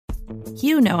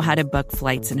You know how to book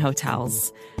flights and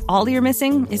hotels. All you're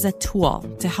missing is a tool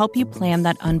to help you plan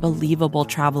that unbelievable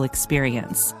travel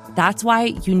experience. That's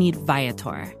why you need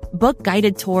Viator. Book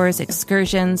guided tours,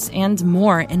 excursions, and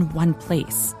more in one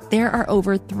place. There are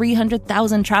over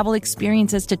 300,000 travel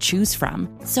experiences to choose from,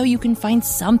 so you can find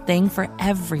something for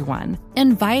everyone.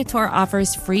 And Viator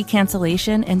offers free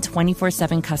cancellation and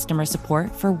 24/7 customer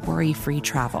support for worry-free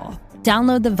travel.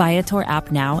 Download the Viator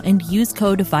app now and use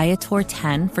code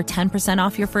Viator10 for 10%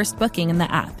 off your first booking in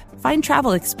the app. Find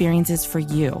travel experiences for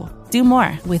you. Do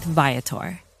more with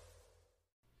Viator.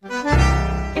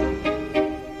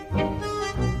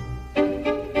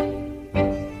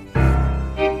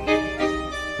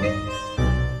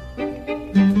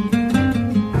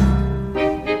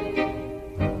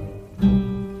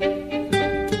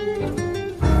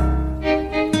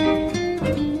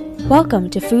 Welcome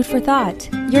to Food for Thought.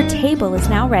 Your table is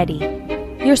now ready.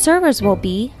 Your servers will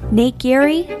be Nate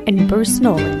Geary and Bruce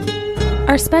Nolan.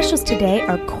 Our specials today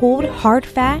are cold, hard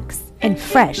facts and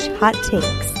fresh, hot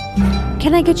takes.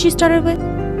 Can I get you started with...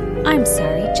 I'm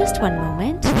sorry, just one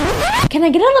moment. Can I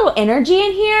get a little energy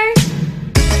in here?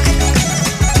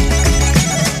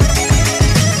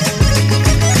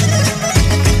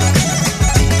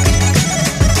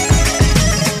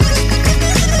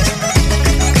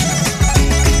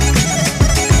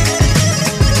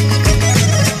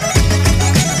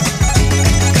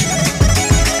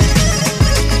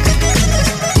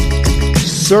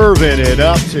 Serving it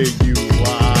up to you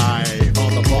live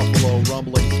on the Buffalo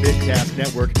Rumblings Vidcast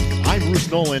Network. I'm Bruce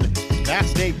Nolan,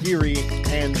 that's Nate Geary,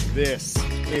 and this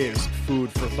is Food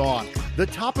for Thought. The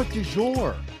topic du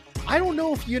jour. I don't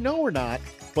know if you know or not,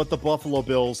 but the Buffalo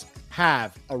Bills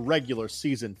have a regular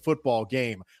season football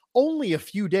game only a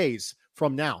few days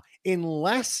from now. In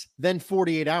less than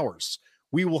 48 hours,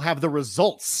 we will have the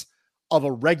results of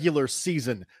a regular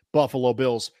season Buffalo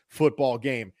Bills football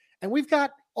game. And we've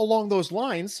got, along those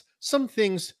lines, some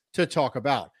things to talk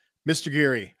about. Mr.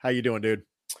 Geary, how you doing, dude?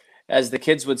 As the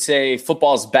kids would say,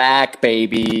 football's back,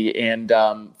 baby. And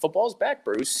football's back,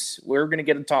 Bruce. We're going to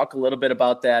get to talk a little bit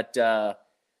about that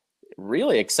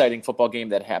really exciting football game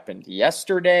that happened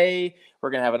yesterday.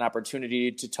 We're going to have an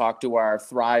opportunity to talk to our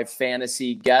Thrive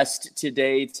Fantasy guest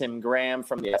today, Tim Graham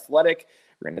from The Athletic.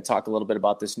 We're going to talk a little bit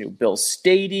about this new Bills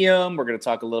Stadium. We're going to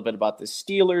talk a little bit about the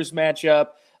Steelers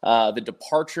matchup. The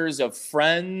departures of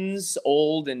friends,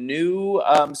 old and new.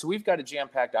 So we've got a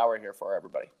jam-packed hour here for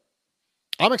everybody.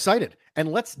 I'm excited.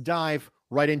 And let's dive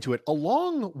right into it.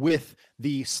 Along with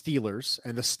the Steelers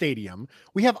and the stadium,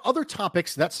 we have other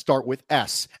topics that start with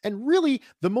S. And really,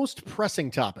 the most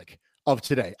pressing topic of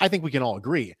today, I think we can all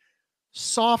agree,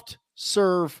 soft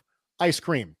serve ice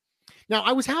cream. Now,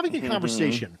 I was having a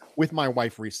conversation with my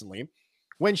wife recently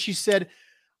when she said,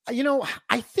 you know,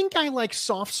 I think I like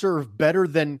soft serve better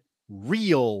than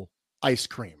real ice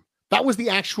cream. That was the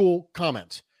actual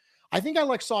comment. I think I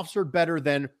like soft serve better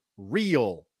than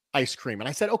real ice cream. And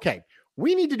I said, okay,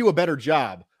 we need to do a better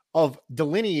job of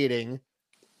delineating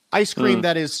ice cream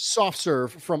that is soft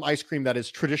serve from ice cream that is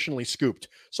traditionally scooped.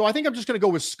 So I think I'm just going to go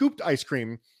with scooped ice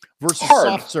cream versus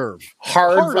soft serve.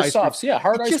 Hard versus soft. Yeah,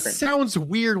 hard ice cream. It just sounds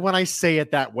weird when I say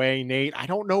it that way, Nate. I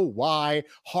don't know why.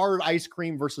 Hard ice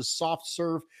cream versus soft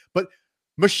serve, but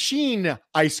machine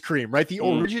ice cream, right? The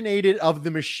originated of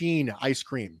the machine ice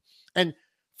cream. And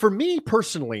for me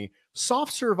personally,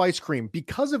 soft serve ice cream,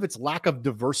 because of its lack of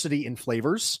diversity in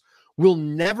flavors, will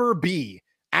never be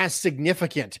as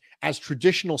significant as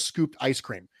traditional scooped ice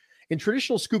cream. In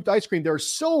traditional scooped ice cream, there are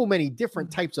so many different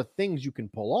types of things you can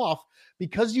pull off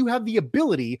because you have the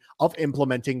ability of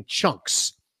implementing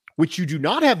chunks, which you do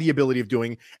not have the ability of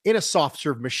doing in a soft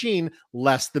serve machine,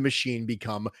 lest the machine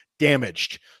become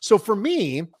damaged. So for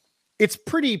me, it's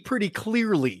pretty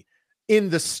clearly in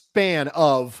the span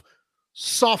of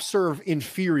soft serve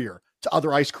inferior to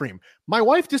other ice cream. My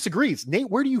wife disagrees. Nate,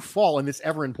 where do you fall in this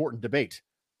ever important debate?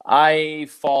 I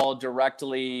fall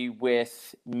directly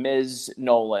with Ms.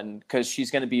 Nolan because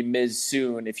she's going to be Ms.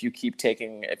 soon if you keep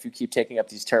taking up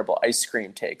these terrible ice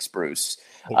cream takes, Bruce.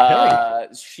 Okay.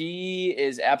 She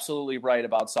is absolutely right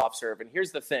about soft serve. And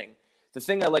here's the thing. The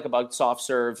thing I like about soft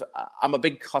serve, I'm a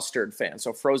big custard fan,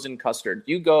 so frozen custard.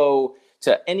 You go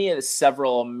to any of the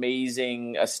several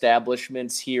amazing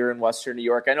establishments here in Western New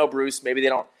York. I know, Bruce, maybe they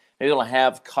don't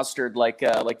have custard like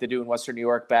they do in Western New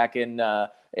York back in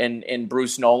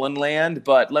Bruce Nolan land.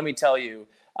 But let me tell you,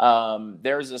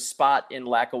 there's a spot in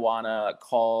Lackawanna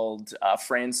called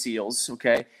Francie's,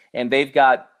 okay? And they've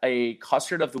got a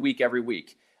custard of the week every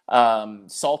week.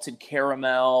 Salted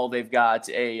caramel. They've got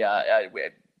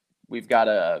we've got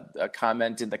a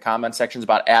comment in the comment sections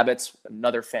about Abbott's,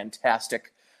 another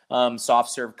fantastic soft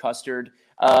serve custard.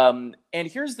 And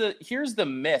here's the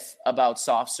myth about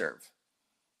soft serve.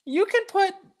 You can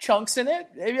put chunks in it.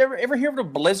 Have you ever heard of a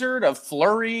Blizzard, a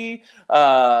Flurry?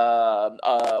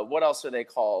 What else are they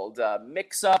called?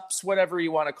 Mix-ups, whatever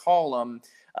you want to call them.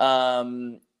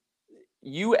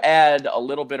 You add a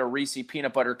little bit of Reese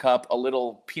peanut butter cup, a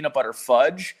little peanut butter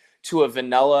fudge to a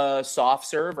vanilla soft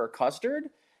serve or custard,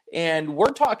 and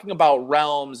we're talking about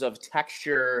realms of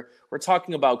texture. We're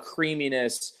talking about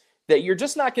creaminess that you're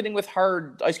just not getting with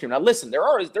hard ice cream. Now, listen,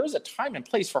 there's a time and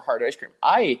place for hard ice cream.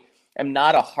 I am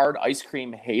not a hard ice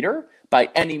cream hater by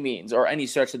any means or any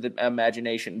stretch of the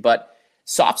imagination, but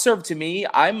soft serve to me,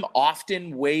 I'm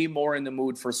often way more in the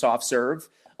mood for soft serve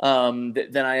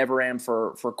than I ever am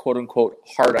for quote unquote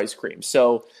hard ice cream.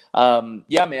 So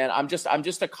yeah, man, I'm just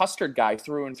a custard guy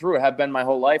through and through. I have been my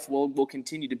whole life. Will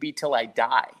continue to be till I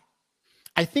die.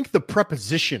 I think the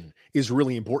preposition is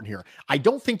really important here. I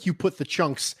don't think you put the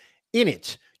chunks in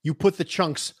it. You put the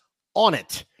chunks on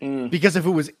it. Because if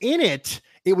it was in it,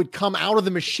 it would come out of the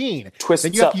machine.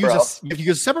 Then you have to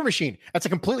use a separate machine. That's a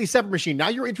completely separate machine. Now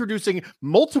you're introducing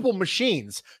multiple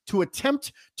machines to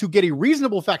attempt to get a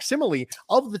reasonable facsimile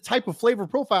of the type of flavor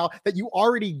profile that you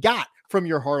already got from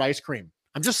your hard ice cream.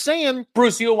 I'm just saying.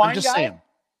 Bruce, you a wine guy? Saying.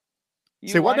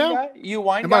 Say what now? Guy? You a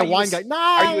wine Am guy? I a wine guy? No,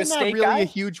 are you a I'm not steak really guy? a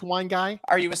huge wine guy.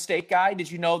 Are you a steak guy?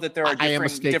 Did you know that there are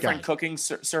different cooking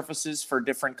surfaces for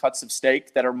different cuts of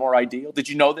steak that are more ideal? Did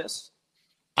you know this?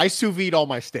 I sous vide all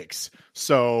my steaks.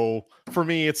 So for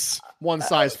me, it's one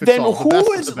size fits all.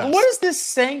 Then what is this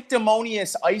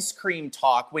sanctimonious ice cream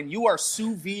talk when you are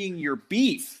sous videing your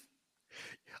beef?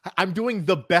 I'm doing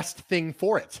the best thing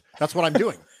for it. That's what I'm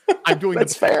doing. I'm doing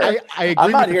That's fair. I agree.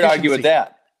 I'm not here to argue with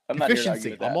that.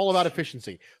 Efficiency. I'm all about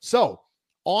efficiency. So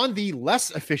on the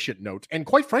less efficient note, and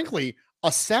quite frankly,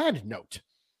 a sad note,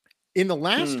 in the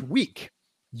last week,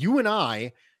 you and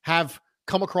I have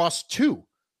come across two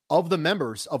of the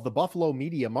members of the Buffalo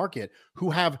media market who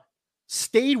have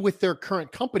stayed with their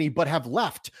current company, but have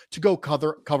left to go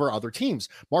cover other teams.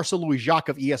 Marcel Louis-Jacques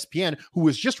of ESPN, who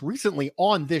was just recently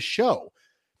on this show,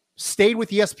 stayed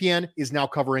with ESPN, is now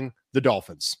covering the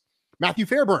Dolphins. Matthew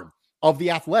Fairburn of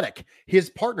The Athletic, his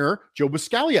partner, Joe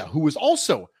Buscaglia, who was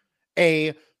also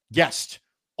a guest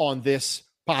on this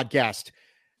podcast.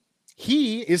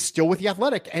 He is still with The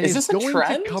Athletic and is going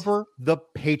to cover the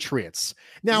Patriots.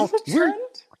 Now,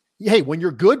 hey, when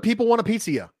you're good, people want to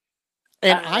pizza you.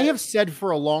 And I have said for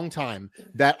a long time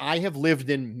that I have lived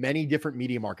in many different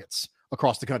media markets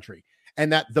across the country,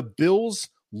 and that the Bills'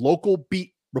 local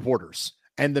beat reporters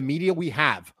and the media we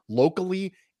have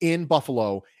locally in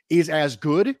Buffalo is as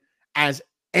good as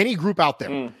any group out there.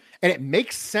 And it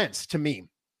makes sense to me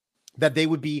that they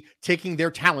would be taking their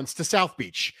talents to South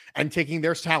Beach and taking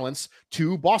their talents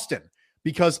to Boston,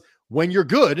 because when you're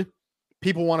good,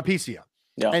 people want a piece of you.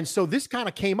 Yeah. And so this kind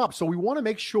of came up. So we want to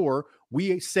make sure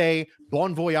we say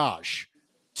bon voyage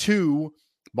to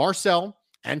Marcel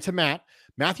and to Matt.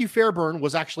 Matthew Fairburn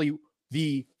was actually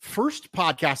the first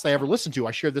podcast I ever listened to.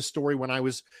 I shared this story when I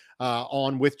was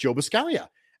on with Joe Buscaglia.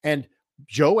 And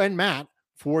Joe and Matt,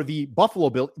 for the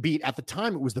Buffalo beat, at the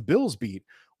time it was the Bills beat,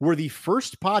 were the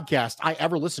first podcast I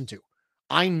ever listened to.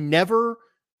 I never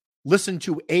listened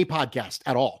to a podcast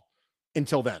at all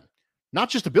until then. Not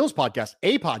just a Bills podcast,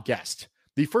 a podcast.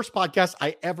 The first podcast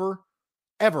I ever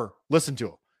listened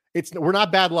to. We're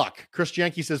not bad luck. Chris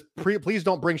Janke says, please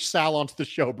don't bring Sal onto the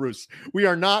show, Bruce. We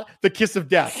are not the kiss of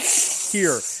death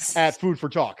here at Food for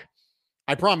Talk.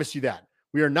 I promise you that.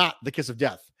 We are not the kiss of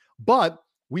death. But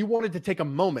we wanted to take a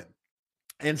moment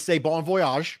and say bon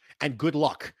voyage and good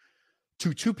luck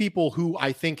to two people who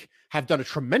I think have done a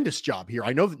tremendous job here.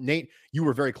 I know that, Nate, you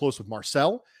were very close with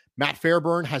Marcel. Matt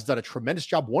Fairburn has done a tremendous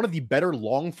job. One of the better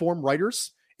long-form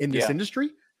writers in this industry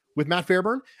with Matt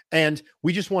Fairburn. And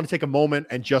we just want to take a moment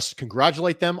and just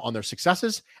congratulate them on their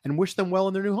successes and wish them well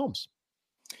in their new homes.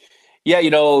 Yeah,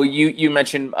 you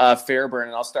mentioned Fairburn,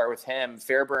 and I'll start with him.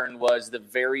 Fairburn was the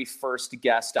very first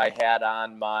guest I had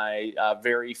on my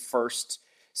very first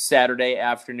Saturday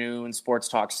afternoon Sports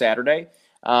Talk Saturday.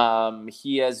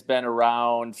 He has been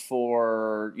around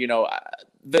for,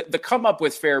 the come up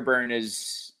with Fairburn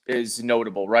is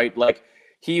notable, right? Like,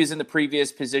 he was in the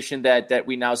previous position that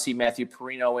we now see Matthew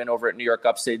Perino in over at New York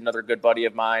Upstate, another good buddy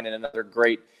of mine and another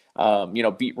great,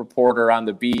 beat reporter on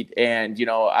the beat. And,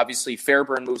 obviously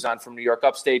Fairburn moves on from New York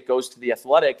Upstate, goes to The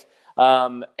Athletic,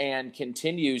 and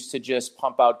continues to just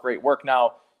pump out great work.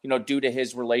 Now, due to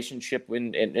his relationship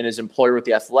and his employer with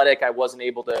The Athletic, I wasn't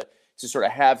able to sort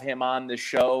of have him on the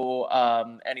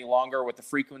show any longer with the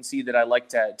frequency that I like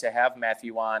to have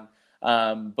Matthew on.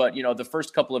 But the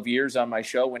first couple of years on my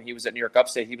show when he was at New York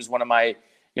Upstate, he was one of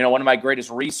my greatest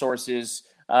resources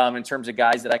in terms of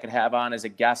guys that I could have on as a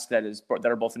guest that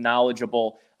are both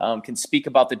knowledgeable, can speak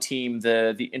about the team,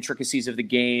 the intricacies of the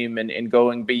game, and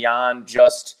going beyond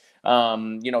just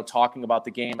talking about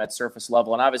the game at surface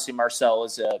level. And obviously Marcel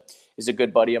is a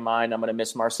good buddy of mine. I'm going to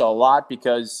miss Marcel a lot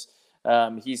because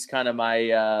he's kind of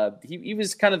my he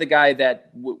was kind of the guy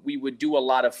that we would do a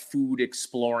lot of food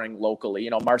exploring locally.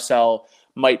 Marcel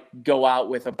might go out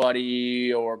with a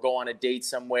buddy or go on a date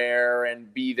somewhere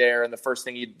and be there, and the first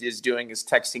thing he is doing is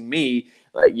texting me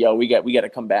like, "Yo, we got to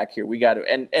come back here. We got to."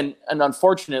 And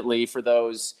unfortunately for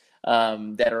those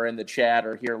that are in the chat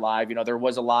or here live, there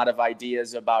was a lot of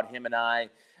ideas about him and I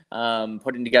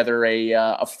putting together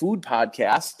a food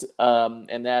podcast,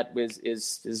 and that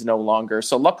is no longer.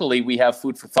 So luckily we have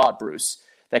Food for Thought, Bruce,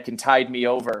 that can tide me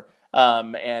over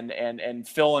and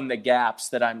fill in the gaps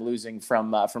that I'm losing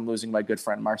from losing my good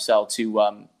friend Marcel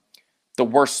to the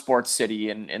worst sports city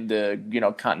in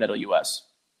the continental U.S.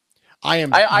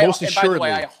 Most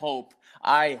assuredly. By the way,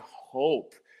 I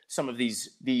hope some of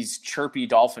these chirpy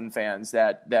Dolphin fans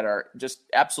that are just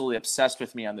absolutely obsessed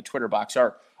with me on the Twitter box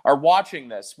are watching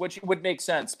this, which would make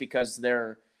sense because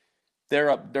they're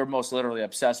most literally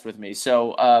obsessed with me.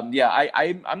 So I'm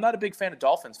not a big fan of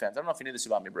Dolphins fans. I don't know if you knew this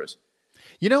about me, Bruce.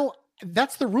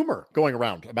 That's the rumor going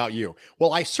around about you.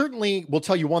 Well, I certainly will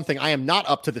tell you one thing. I am not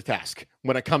up to the task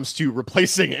when it comes to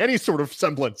replacing any sort of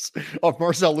semblance of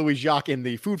Marcel Louis-Jacques in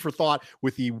the Food for Thought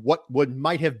with the what would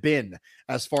might have been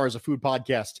as far as a food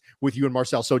podcast with you and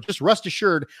Marcel. So just rest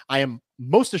assured, I am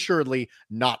most assuredly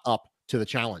not up to the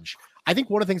challenge. I think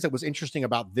one of the things that was interesting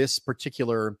about this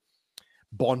particular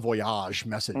Bon Voyage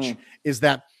message is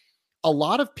that a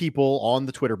lot of people on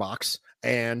the Twitter box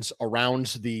and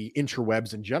around the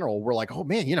interwebs in general were like, oh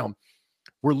man,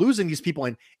 we're losing these people.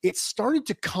 And it started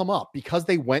to come up because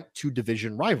they went to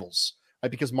division rivals,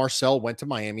 right? Because Marcel went to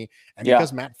Miami and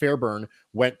because Matt Fairburn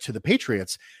went to the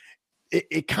Patriots.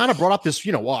 It kind of brought up this,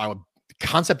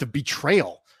 concept of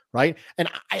betrayal, right? And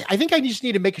I think I just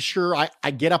need to make sure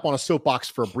I get up on a soapbox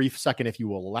for a brief second, if you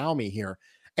will allow me here,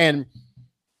 and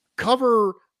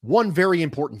cover one very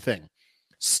important thing.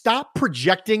 Stop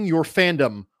projecting your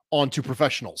fandom onto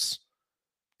professionals.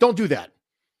 Don't do that.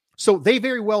 So they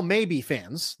very well may be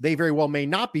fans. They very well may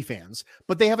not be fans,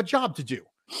 but they have a job to do.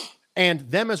 And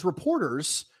them as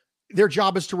reporters, their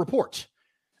job is to report.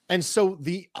 And so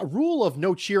the rule of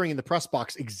no cheering in the press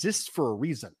box exists for a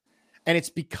reason. And it's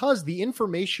because the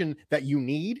information that you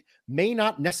need may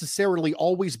not necessarily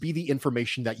always be the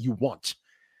information that you want.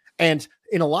 And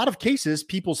in a lot of cases,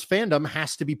 people's fandom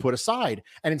has to be put aside.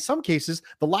 And in some cases,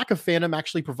 the lack of fandom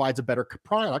actually provides a better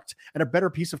product and a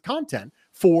better piece of content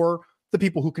for the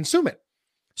people who consume it.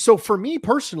 So for me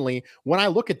personally, when I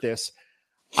look at this,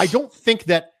 I don't think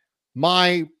that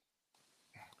my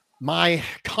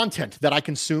content that I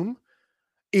consume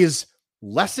is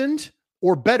lessened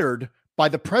or bettered by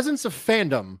the presence of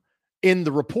fandom in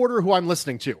the reporter who I'm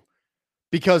listening to,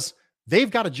 because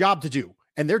they've got a job to do.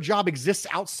 And their job exists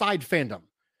outside fandom.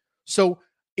 So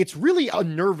it's really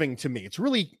unnerving to me. It's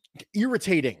really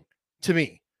irritating to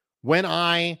me when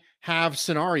I have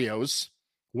scenarios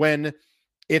when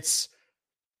it's,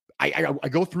 I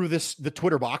go through the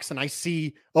Twitter box and I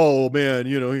see, oh man,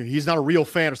 he's not a real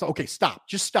fan. Okay, stop.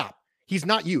 Just stop. He's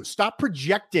not you. Stop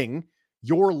projecting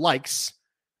your likes,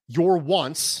 your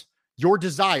wants, your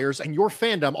desires, and your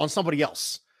fandom on somebody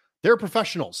else. They're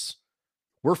professionals.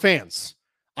 We're fans.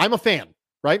 I'm a fan.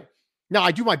 Right? Now,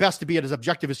 I do my best to be as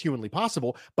objective as humanly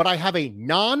possible, but I have a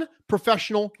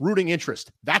non-professional rooting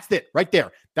interest. That's it right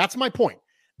there. That's my point.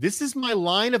 This is my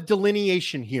line of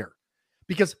delineation here,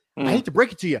 because I hate to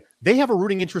break it to you. They have a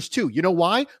rooting interest too. You know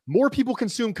why? More people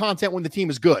consume content when the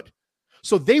team is good.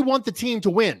 So they want the team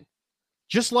to win,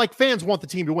 just like fans want the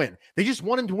team to win. They just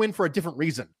want them to win for a different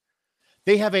reason.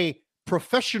 They have a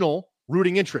professional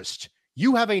rooting interest.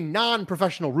 You have a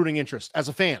non-professional rooting interest as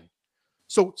a fan.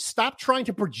 So stop trying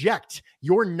to project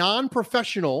your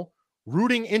non-professional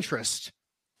rooting interest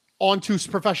onto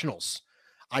professionals.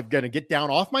 I'm going to get down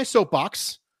off my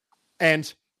soapbox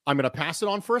and I'm going to pass it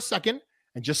on for a second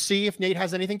and just see if Nate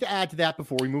has anything to add to that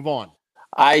before we move on.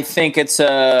 I think it's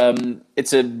a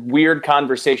weird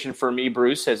conversation for me,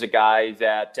 Bruce, as a guy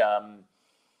that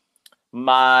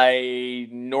my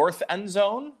north end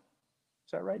zone,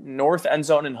 is that right? North end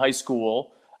zone in high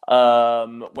school.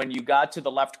 When you got to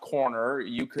the left corner,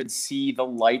 you could see the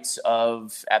lights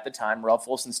of, at the time, Ralph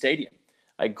Wilson Stadium.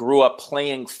 I grew up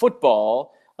playing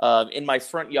football in my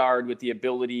front yard with the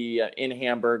ability in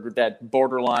Hamburg that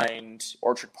borderlined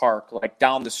Orchard Park, like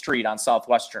down the street on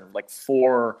Southwestern, like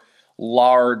 4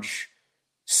 large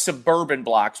suburban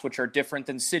blocks, which are different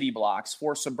than city blocks,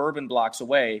 4 suburban blocks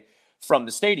away from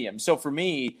the stadium. So for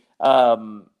me,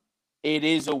 it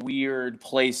is a weird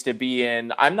place to be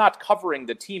in. I'm not covering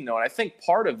the team, though, and I think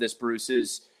part of this, Bruce,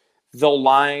 is the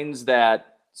lines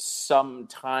that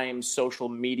sometimes social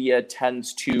media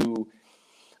tends to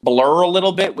blur a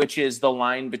little bit, which is the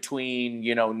line between,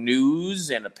 news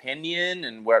and opinion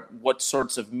and what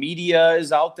sorts of media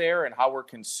is out there and how we're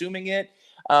consuming it.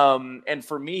 And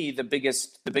for me, the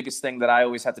biggest thing that I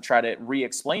always have to try to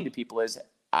re-explain to people is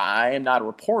I am not a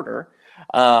reporter.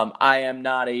 I am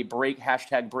not a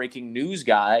hashtag breaking news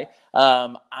guy.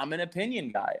 I'm an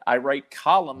opinion guy. I write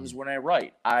columns when I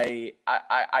write. I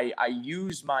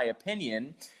use my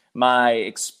opinion, my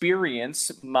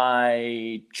experience,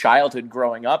 my childhood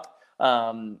growing up,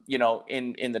 in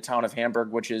the town of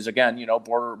Hamburg, which is, again,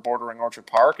 bordering Orchard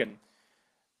Park. And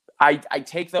I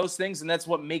take those things, and that's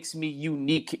what makes me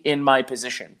unique in my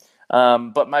position.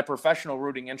 But my professional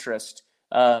rooting interest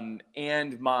and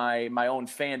my own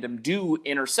fandom do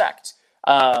intersect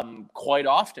quite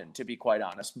often, to be quite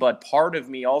honest. But part of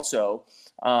me also,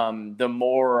 the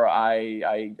more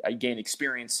I gain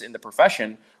experience in the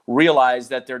profession, realize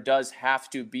that there does have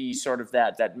to be sort of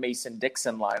that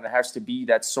Mason-Dixon line. There has to be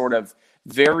that sort of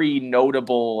very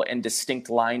notable and distinct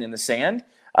line in the sand.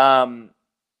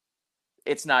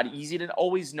 It's not easy to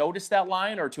always notice that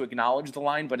line or to acknowledge the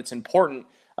line, but it's important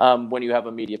when you have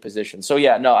a media position. So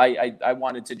yeah, no, I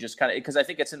wanted to just kind of, because I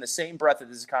think it's in the same breath that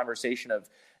this is a conversation of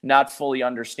not fully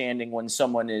understanding when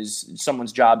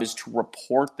someone's job is to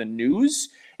report the news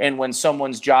and when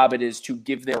someone's job it is to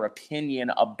give their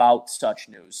opinion about such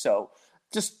news. So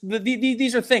just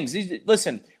these are things.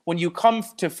 Listen, when you come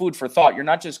to Food for Thought, you're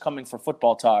not just coming for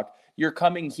football talk. You're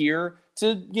coming here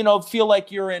to, feel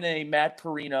like you're in a Matt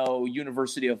Perino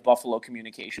University of Buffalo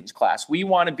communications class. We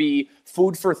want to be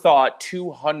Food for Thought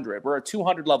 200. We're a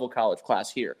 200 level college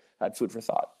class here at Food for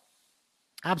Thought.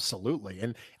 Absolutely.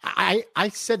 And I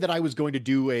said that I was going to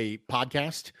do a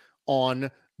podcast on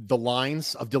the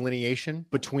lines of delineation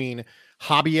between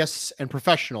hobbyists and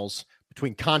professionals,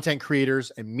 between content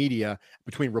creators and media,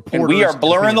 between reporters. And we are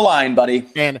blurring the line, buddy.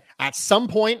 And at some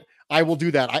point, I will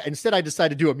do that. Instead, I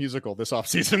decided to do a musical this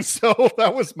offseason. So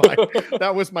that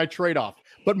was my trade-off.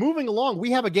 But moving along,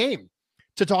 we have a game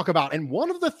to talk about. And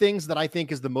one of the things that I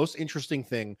think is the most interesting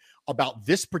thing about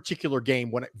this particular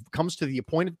game when it comes to the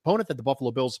opponent that the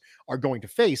Buffalo Bills are going to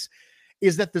face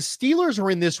is that the Steelers are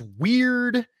in this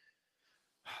weird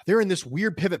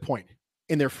pivot point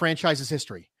in their franchise's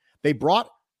history. They brought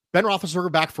Ben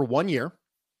Roethlisberger back for 1 year.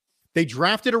 They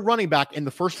drafted a running back in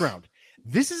the first round.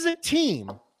 This is a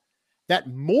team that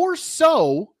more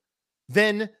so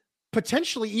than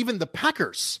potentially even the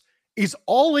Packers is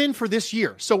all in for this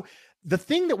year. So the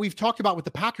thing that we've talked about with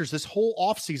the Packers this whole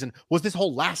offseason was this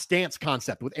whole last dance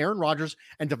concept with Aaron Rodgers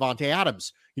and Davante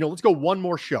Adams. Let's go one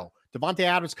more show. Davante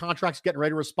Adams' contract's getting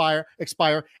ready to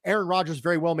expire. Aaron Rodgers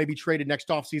very well may be traded next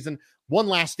offseason. One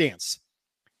last dance.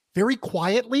 Very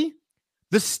quietly,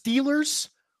 the Steelers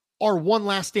are one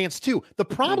last dance too. The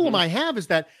problem I have is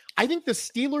that I think the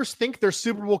Steelers think they're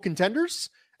Super Bowl contenders,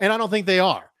 and I don't think they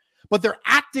are. But they're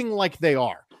acting like they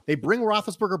are. They bring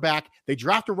Roethlisberger back. They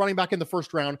draft a running back in the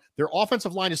first round. Their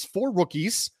offensive line is 4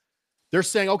 rookies. They're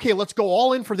saying, okay, let's go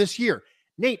all in for this year.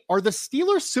 Nate, are the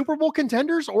Steelers Super Bowl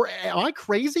contenders, or am I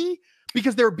crazy?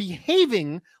 Because they're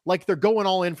behaving like they're going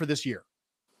all in for this year.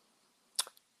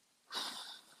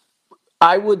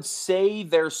 I would say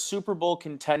they're Super Bowl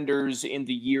contenders in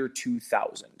the year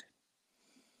 2000.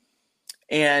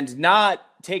 And not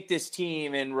take this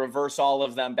team and reverse all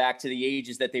of them back to the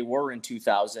ages that they were in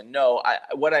 2000. No,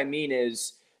 what I mean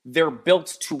is they're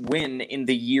built to win in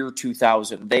the year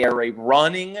 2000. They are a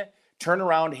running, turn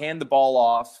around, hand the ball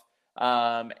off,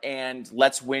 and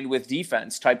let's win with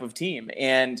defense type of team.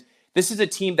 And this is a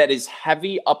team that is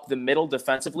heavy up the middle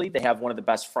defensively. They have one of the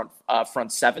best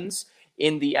front sevens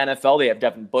in the NFL. They have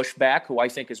Devin Bush back, who I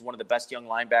think is one of the best young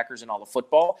linebackers in all of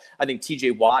football. I think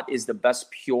TJ Watt is the best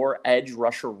pure edge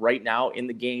rusher right now in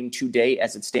the game today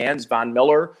as it stands. Von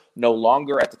Miller no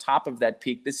longer at the top of that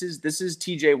peak. This is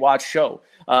TJ Watt's show,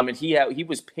 and he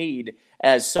was paid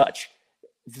as such.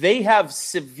 They have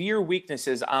severe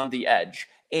weaknesses on the edge,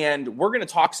 and we're going to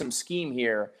talk some scheme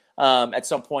here at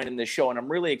some point in this show, and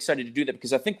I'm really excited to do that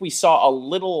because I think we saw a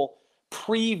little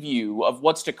preview of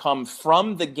what's to come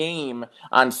from the game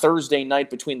on Thursday night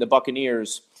between the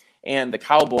Buccaneers and the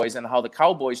Cowboys, and how the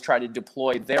Cowboys try to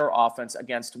deploy their offense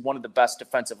against one of the best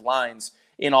defensive lines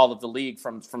in all of the league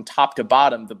from top to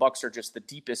bottom. The Bucs are just the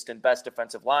deepest and best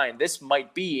defensive line. This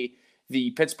might be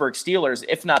the Pittsburgh Steelers,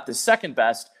 if not the second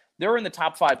best. They're in the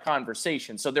top 5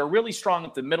 conversation. So they're really strong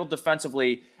up the middle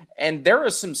defensively. And there are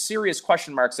some serious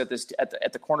question marks at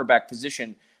the cornerback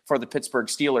position for the Pittsburgh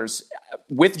Steelers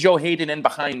with Joe Hayden and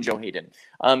behind Joe Hayden.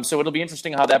 So it'll be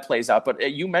interesting how that plays out.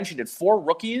 But you mentioned it, 4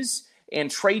 rookies, and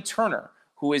Trey Turner,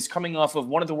 who is coming off of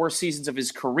one of the worst seasons of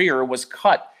his career, was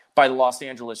cut by the Los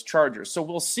Angeles Chargers. So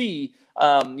we'll see,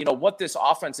 what this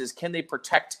offense is. Can they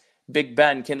protect Big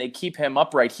Ben? Can they keep him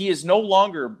upright? He is no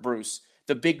longer, Bruce,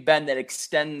 the Big Ben that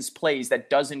extends plays, that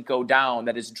doesn't go down,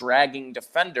 that is dragging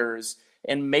defenders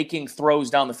and making throws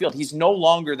down the field. He's no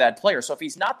longer that player. So if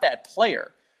he's not that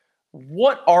player,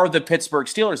 what are the Pittsburgh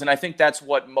Steelers? And I think that's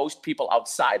what most people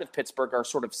outside of Pittsburgh are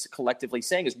sort of collectively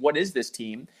saying is, what is this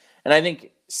team? And I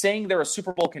think saying they're a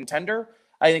Super Bowl contender,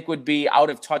 I think would be out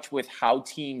of touch with how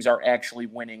teams are actually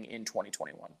winning in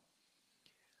 2021.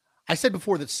 I said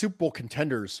before that Super Bowl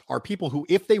contenders are people who,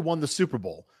 if they won the Super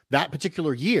Bowl that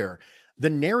particular year, the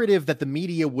narrative that the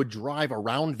media would drive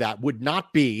around that would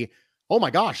not be, oh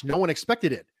my gosh, no one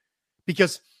expected it.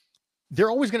 Because they're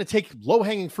always going to take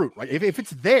low-hanging fruit, right? If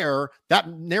it's there, that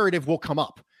narrative will come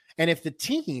up. And if the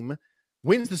team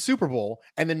wins the Super Bowl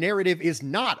and the narrative is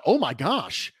not, oh my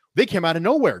gosh, they came out of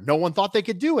nowhere, no one thought they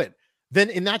could do it, then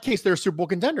in that case, they're a Super Bowl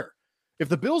contender. If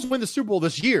the Bills win the Super Bowl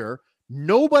this year,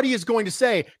 nobody is going to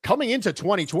say, coming into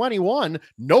 2021,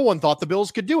 no one thought the Bills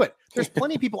could do it. There's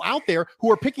plenty of people out there who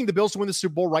are picking the Bills to win the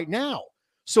Super Bowl right now.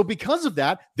 So because of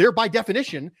that, they're by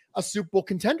definition a Super Bowl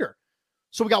contender.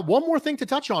 So we got one more thing to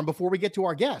touch on before we get to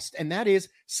our guest, and that is,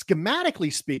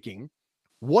 schematically speaking,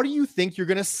 what do you think you're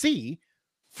going to see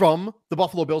from the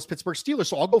Buffalo Bills, Pittsburgh Steelers?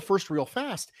 So I'll go first real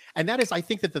fast, and that is, I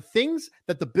think that the things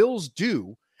that the Bills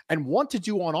do and want to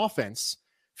do on offense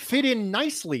fit in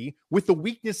nicely with the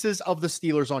weaknesses of the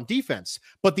Steelers on defense.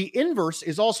 But the inverse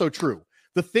is also true.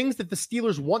 The things that the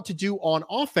Steelers want to do on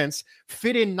offense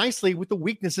fit in nicely with the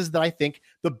weaknesses that I think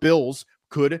the Bills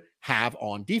could have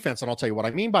on defense. And I'll tell you what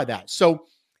I mean by that. So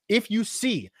if you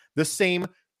see the same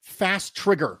fast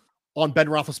trigger on Ben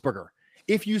Roethlisberger,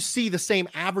 if you see the same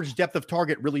average depth of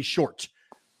target really short,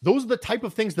 those are the type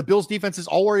of things the Bills defense is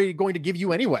already going to give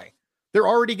you anyway. They're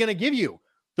already going to give you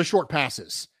the short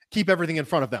passes, keep everything in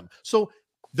front of them. So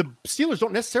the Steelers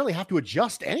don't necessarily have to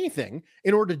adjust anything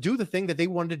in order to do the thing that they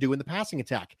wanted to do in the passing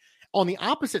attack. On the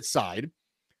opposite side,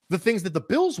 the things that the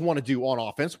Bills want to do on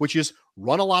offense, which is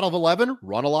run a lot of 11,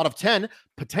 run a lot of 10,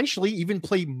 potentially even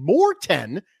play more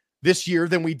 10 this year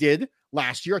than we did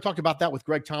last year. I talked about that with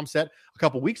Greg Tomset a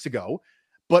couple weeks ago.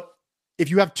 But if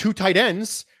you have 2 tight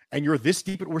ends and you're this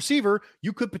deep at receiver,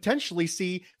 you could potentially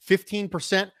see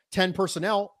 15%, 10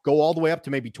 personnel go all the way up to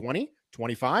maybe 20,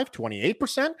 25,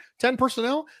 28%, 10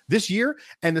 personnel this year.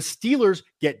 And the Steelers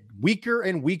get weaker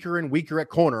and weaker and weaker at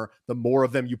corner the more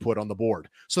of them you put on the board.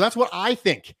 So that's what I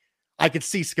think I could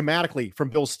see schematically from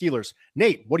Bills Steelers.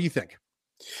 Nate, what do you think?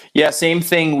 Yeah, same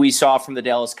thing we saw from the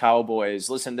Dallas Cowboys.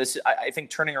 Listen, I think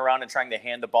turning around and trying to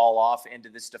hand the ball off into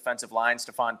this defensive line,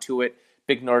 Stephon Tuitt,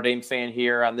 big Notre Dame fan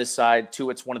here on this side.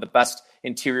 Tuitt's one of the best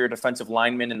interior defensive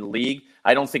linemen in the league.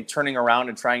 I don't think turning around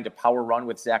and trying to power run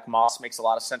with Zach Moss makes a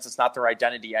lot of sense. It's not their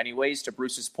identity anyways, to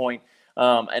Bruce's point,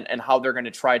 and how they're going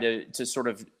to try to sort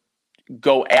of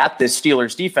go at this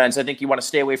Steelers defense. I think you want to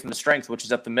stay away from the strength, which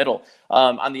is up the middle.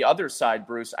 On the other side,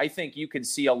 Bruce, I think you could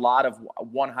see a lot of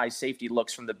one high safety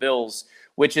looks from the Bills,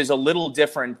 which is a little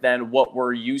different than what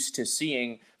we're used to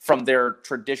seeing from their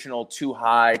traditional 2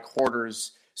 high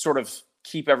quarters, sort of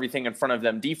keep everything in front of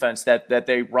them defense that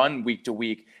they run week to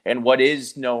week, and what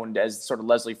is known as sort of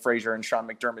Leslie Frazier and Sean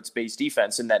McDermott's base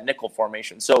defense in that nickel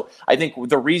formation. So I think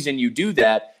the reason you do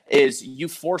that is you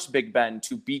force Big Ben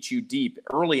to beat you deep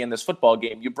early in this football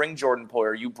game. You bring Jordan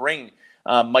Poyer, you bring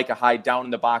Micah Hyde down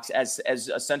in the box as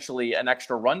essentially an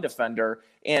extra run defender,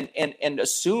 and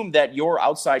assume that your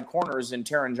outside corners and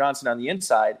Taron Johnson on the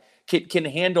inside can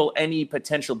handle any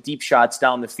potential deep shots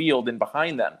down the field and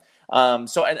behind them.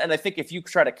 So I think if you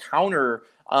try to counter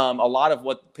a lot of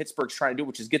what Pittsburgh's trying to do,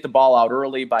 which is get the ball out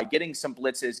early by getting some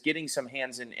blitzes, getting some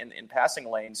hands in passing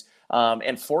lanes,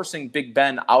 and forcing Big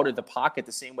Ben out of the pocket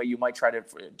the same way you might try to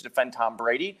defend Tom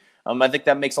Brady, I think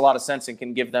that makes a lot of sense and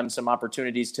can give them some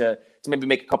opportunities to maybe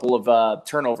make a couple of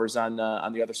turnovers on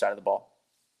the other side of the ball.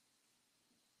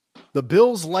 The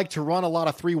Bills like to run a lot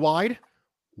of 3 wide.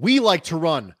 We like to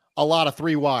run a lot of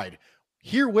 3 wide.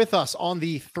 Here with us on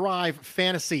the Thrive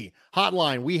Fantasy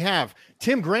Hotline, we have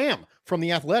Tim Graham from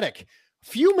The Athletic.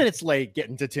 Few minutes late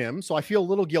getting to Tim, so I feel a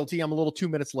little guilty. I'm a little 2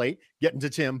 minutes late getting to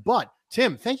Tim. But,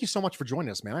 Tim, thank you so much for joining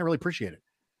us, man. I really appreciate it.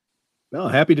 Well,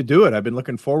 happy to do it. I've been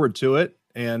looking forward to it,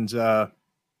 and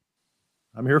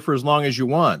I'm here for as long as you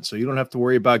want, so you don't have to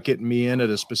worry about getting me in at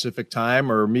a specific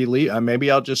time or me leave.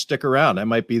 Maybe I'll just stick around. I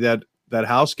might be that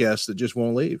house guest that just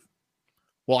won't leave.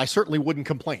 Well, I certainly wouldn't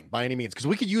complain by any means, because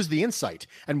we could use the insight.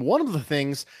 And one of the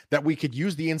things that we could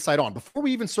use the insight on, before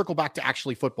we even circle back to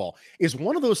actually football, is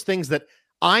one of those things that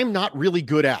I'm not really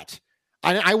good at.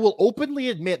 And I will openly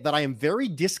admit that I am very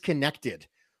disconnected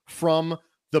from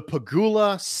the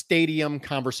Pegula Stadium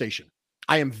conversation.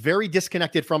 I am very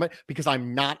disconnected from it because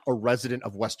I'm not a resident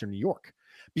of Western New York.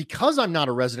 Because I'm not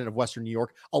a resident of Western New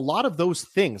York, a lot of those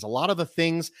things, a lot of the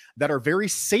things that are very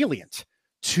salient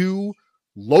to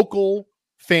local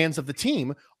fans of the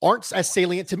team aren't as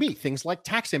salient to me. Things like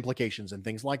tax implications and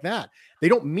things like that. They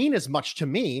don't mean as much to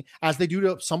me as they do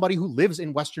to somebody who lives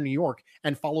in Western New York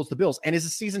and follows the Bills and is a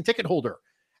season ticket holder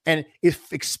and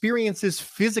if experiences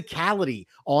physicality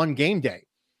on game day.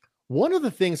 One of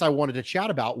the things I wanted to chat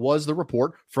about was the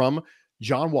report from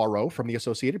John Warrow from the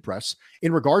Associated Press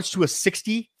in regards to a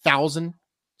 60,000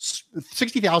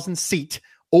 seat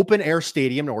open air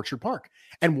stadium in Orchard Park.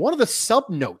 And one of the sub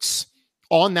notes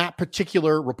on that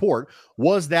particular report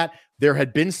was that there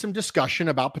had been some discussion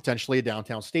about potentially a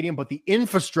downtown stadium, but the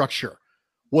infrastructure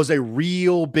was a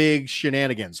real big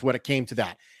shenanigans when it came to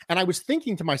that. And I was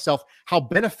thinking to myself how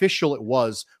beneficial it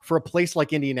was for a place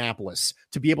like Indianapolis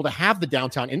to be able to have the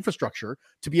downtown infrastructure,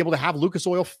 to be able to have Lucas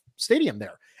Oil Stadium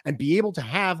there and be able to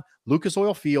have Lucas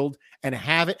Oil Field and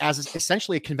have it as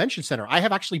essentially a convention center. I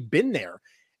have actually been there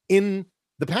in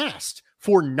the past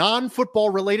for non-football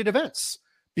related events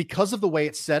because of the way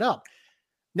it's set up.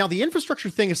 Now, the infrastructure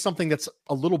thing is something that's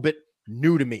a little bit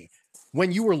new to me.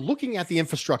 When you were looking at the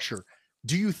infrastructure,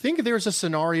 do you think there's a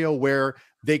scenario where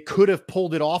they could have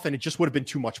pulled it off and it just would have been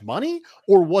too much money?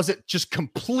 Or was it just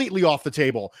completely off the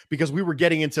table because we were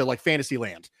getting into like fantasy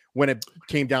land when it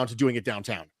came down to doing it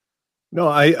downtown? No,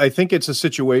 I think it's a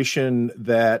situation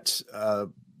that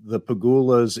the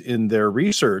Pegulas in their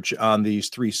research on these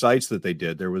 3 sites that they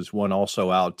did, there was one also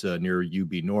out near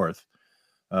UB North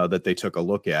that they took a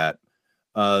look at,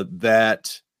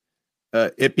 that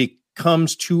it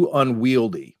becomes too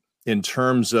unwieldy in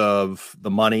terms of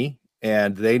the money.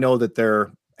 And they know that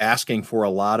they're asking for a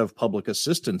lot of public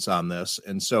assistance on this.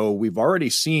 And so we've already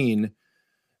seen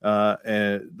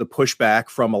the pushback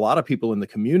from a lot of people in the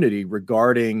community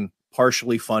regarding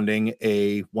partially funding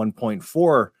a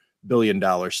 $1.4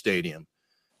 billion stadium.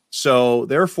 So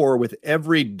therefore, with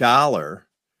every dollar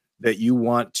that you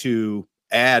want to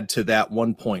add to that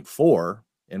 1.4,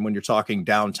 and when you're talking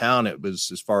downtown, it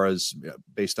was, as far as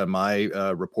based on my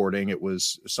reporting, it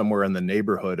was somewhere in the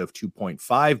neighborhood of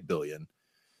 2.5 billion.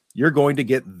 You're going to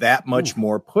get that much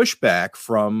more pushback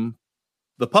from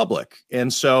the public.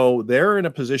 And so they're in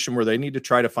a position where they need to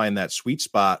try to find that sweet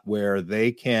spot where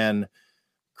they can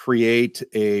create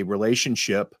a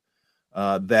relationship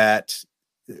that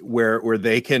where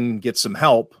they can get some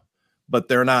help, but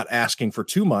they're not asking for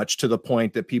too much to the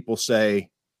point that people say,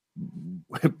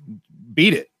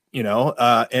 beat it,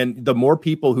 and the more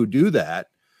people who do that,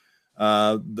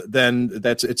 then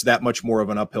it's that much more of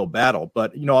an uphill battle.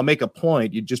 But, I'll make a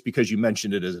point, just because you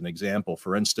mentioned it as an example.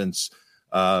 For instance,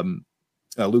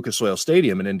 Lucas Oil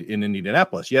Stadium in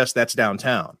Indianapolis. Yes, that's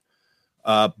downtown.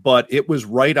 But it was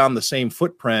right on the same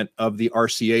footprint of the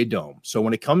RCA Dome. So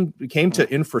when it came to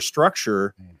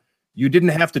infrastructure, you didn't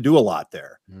have to do a lot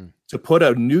there. To put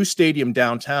a new stadium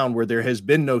downtown where there has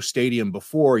been no stadium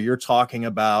before, you're talking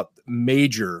about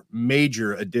major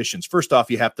additions. First off,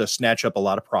 you have to snatch up a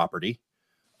lot of property.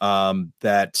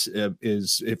 That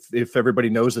is, if everybody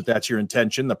knows that that's your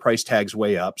intention, the price tag's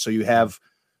way up. So you have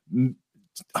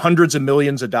hundreds of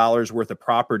millions of dollars worth of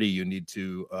property you need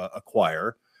to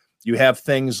acquire. You have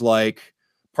things like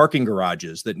parking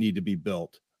garages that need to be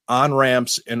built,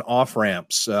 on-ramps and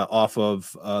off-ramps off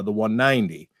of the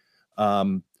 190,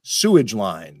 sewage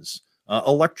lines,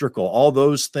 electrical, all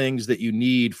those things that you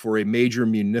need for a major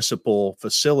municipal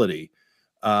facility.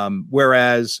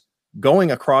 Whereas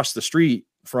going across the street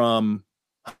from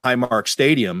Highmark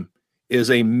Stadium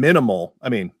is a minimal,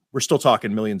 we're still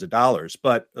talking millions of dollars,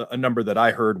 but a number that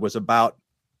I heard was about,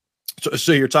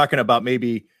 so you're talking about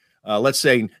maybe, let's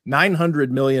say $900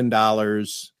 million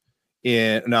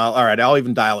in, now, all right, I'll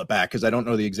even dial it back because I don't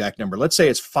know the exact number. Let's say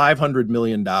it's $500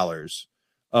 million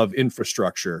of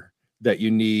infrastructure that you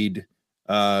need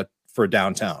for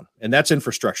downtown. And that's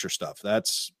infrastructure stuff.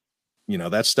 That's,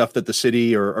 that's stuff that the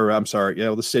city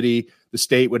the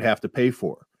state would have to pay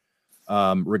for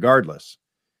regardless.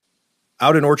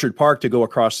 Out in Orchard Park, to go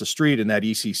across the street in that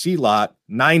ECC lot,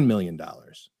 $9 million.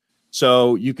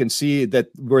 So you can see that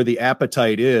where the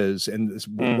appetite is and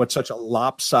what such a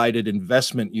lopsided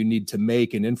investment you need to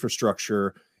make in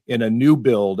infrastructure in a new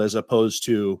build as opposed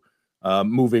to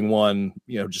moving one,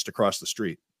 just across the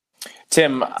street.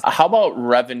 Tim, how about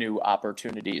revenue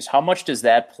opportunities? How much does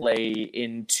that play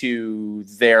into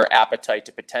their appetite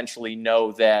to potentially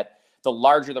know that the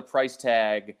larger the price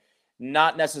tag,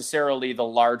 not necessarily the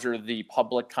larger the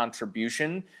public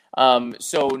contribution?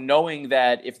 So knowing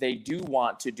that if they do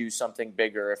want to do something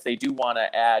bigger, if they do want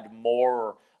to add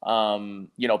more,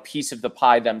 piece of the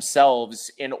pie themselves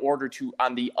in order to,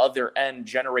 on the other end,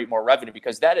 generate more revenue,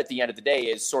 because that at the end of the day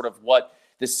is sort of what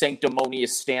the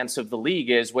sanctimonious stance of the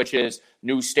league is, which is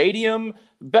new stadium,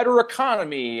 better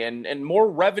economy, and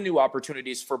more revenue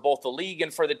opportunities for both the league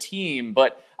and for the team.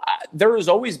 But there has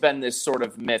always been this sort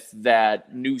of myth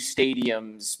that new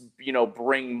stadiums,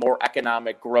 bring more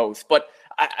economic growth. But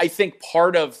I think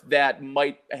part of that you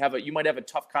might have a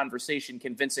tough conversation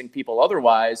convincing people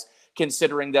otherwise,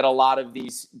 considering that a lot of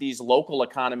these local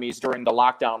economies during the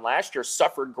lockdown last year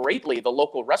suffered greatly. The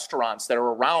local restaurants that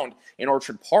are around in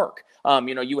Orchard Park,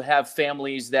 you have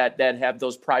families that have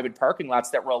those private parking lots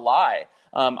that rely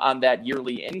on that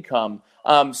yearly income.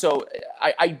 So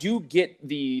I do get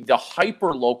the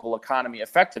hyper local economy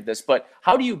effect of this, but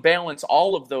how do you balance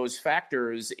all of those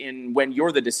factors in when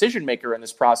you're the decision maker in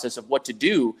this process of what to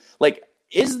do? Like,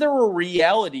 is there a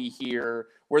reality here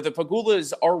where the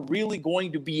Pegulas are really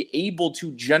going to be able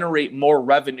to generate more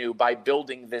revenue by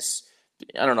building this?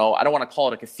 I don't know. I don't want to call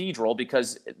it a cathedral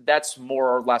because that's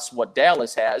more or less what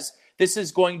Dallas has. This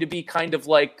is going to be kind of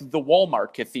like the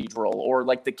Walmart cathedral or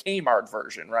like the Kmart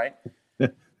version, right?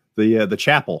 The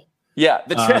chapel. Yeah,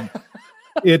 the chapel.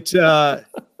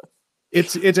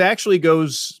 It actually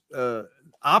goes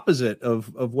opposite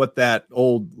of what that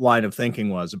old line of thinking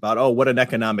was about. What an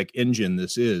economic engine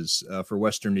this is for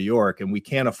Western New York, and we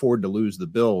can't afford to lose the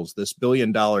Bills. This $1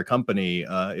 billion company,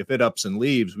 if it ups and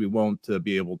leaves, we won't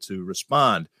be able to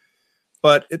respond.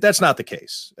 But that's not the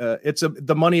case.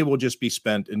 The money will just be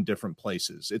spent in different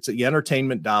places. It's the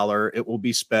entertainment dollar. It will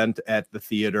be spent at the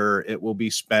theater. It will be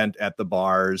spent at the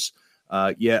bars.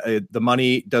 The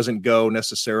money doesn't go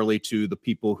necessarily to the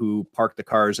people who park the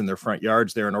cars in their front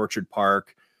yards there in Orchard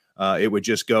Park. It would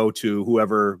just go to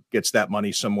whoever gets that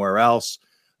money somewhere else.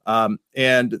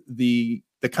 And the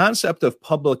concept of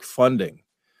public funding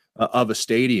of a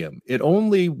stadium, it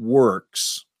only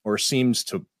works or seems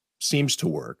to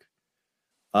work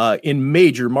in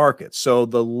major markets. So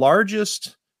the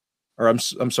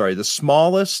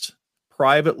smallest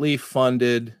privately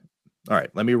funded. All right,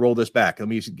 let me roll this back. Let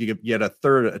me give yet a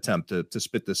third attempt to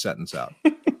spit this sentence out.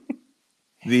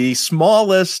 The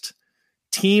smallest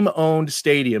team-owned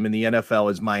stadium in the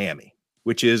NFL is Miami,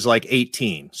 which is like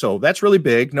 18. So that's really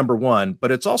big, number one,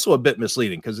 but it's also a bit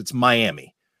misleading because it's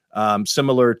Miami.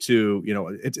 Similar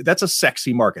to, that's a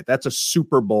sexy market. That's a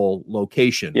Super Bowl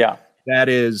location. Yeah. That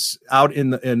is out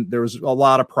and there's a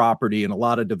lot of property and a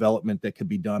lot of development that could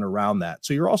be done around that.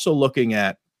 So you're also looking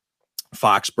at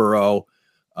Foxborough,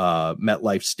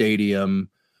 MetLife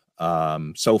Stadium,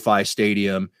 SoFi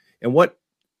Stadium,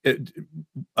 and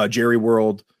Jerry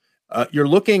World. You're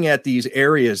looking at these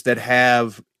areas that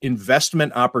have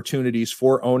investment opportunities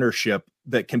for ownership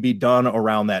that can be done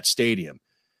around that stadium.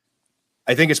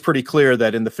 I think it's pretty clear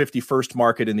that in the 51st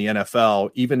market in the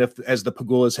NFL, even if as the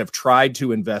Pegulas have tried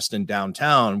to invest in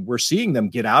downtown, we're seeing them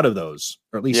get out of those,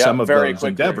 or at least some of those quickly.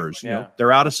 Endeavors. Yeah.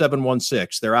 They're out of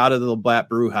 716. They're out of the Blatt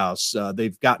Brew House.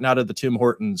 They've gotten out of the Tim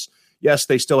Hortons. Yes,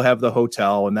 they still have the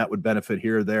hotel, and that would benefit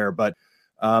here or there. But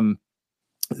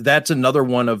that's another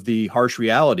one of the harsh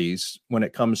realities when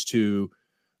it comes to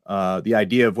the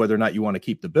idea of whether or not you want to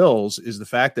keep the Bills is the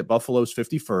fact that Buffalo's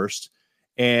 51st,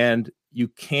 and you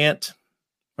can't.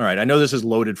 All right, I know this is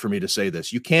loaded for me to say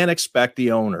this. You can't expect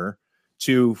the owner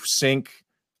to sink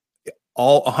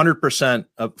all 100%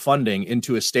 of funding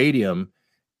into a stadium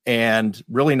and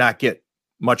really not get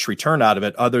much return out of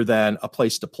it other than a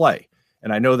place to play.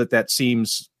 And I know that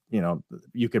seems,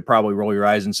 you could probably roll your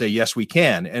eyes and say, yes, we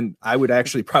can. And I would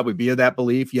actually probably be of that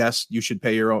belief. Yes, you should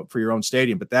pay for your own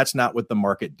stadium, but that's not what the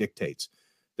market dictates.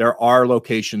 There are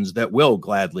locations that will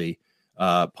gladly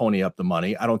pony up the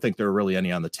money. I don't think there are really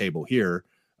any on the table here.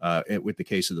 With the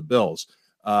case of the Bills.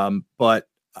 But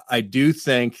I do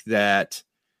think that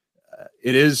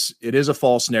it is a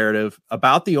false narrative.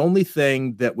 About the only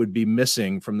thing that would be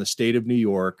missing from the state of New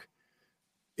York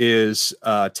is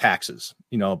taxes,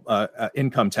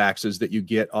 income taxes that you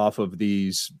get off of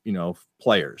these,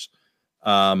 players.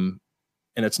 And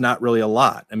it's not really a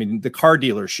lot. I mean, the car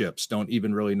dealerships don't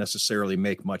even really necessarily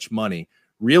make much money.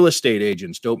 Real estate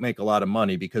agents don't make a lot of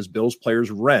money because Bills players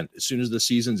rent. As soon as the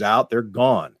season's out, they're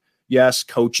gone. Yes,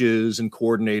 coaches and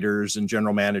coordinators and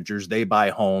general managers, they buy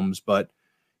homes, but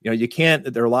you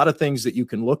can't. There are a lot of things that you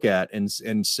can look at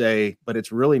and say, but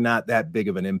it's really not that big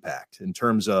of an impact in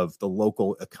terms of the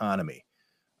local economy.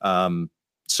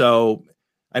 So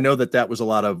I know that was a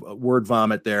lot of word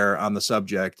vomit there on the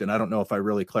subject, and I don't know if I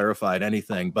really clarified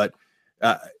anything, but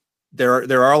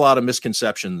there are a lot of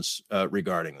misconceptions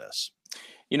regarding this.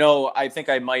 I think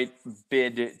I might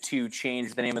bid to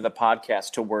change the name of the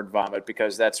podcast to Word Vomit,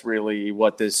 because that's really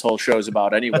what this whole show is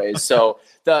about anyways. So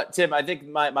Tim, I think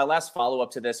my last follow-up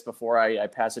to this before I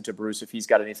pass it to Bruce, if he's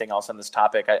got anything else on this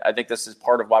topic, I think this is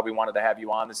part of why we wanted to have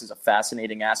you on. This is a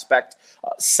fascinating aspect,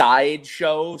 side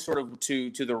show sort of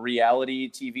to the reality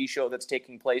TV show that's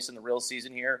taking place in the real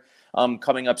season here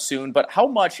coming up soon. But how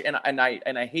much, and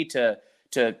I hate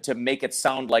to make it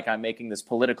sound like I'm making this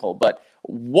political, but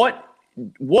what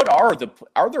are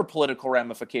there political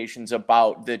ramifications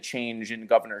about the change in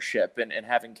governorship and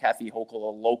having Kathy Hochul,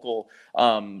 a local,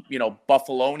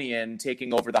 Buffalonian,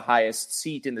 taking over the highest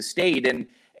seat in the state?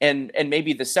 And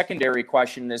maybe the secondary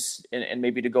question is, and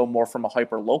maybe to go more from a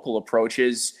hyper local approach,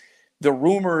 is the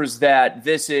rumors that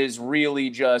this is really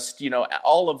just,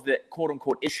 all of the quote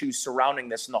unquote issues surrounding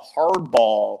this and the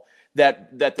hardball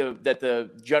that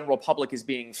the general public is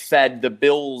being fed, the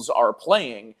Bills are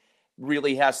playing,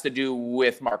 really has to do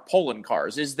with Mark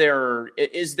Poloncarz. Is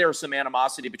there some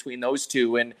animosity between those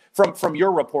two? And from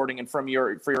your reporting and for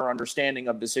your understanding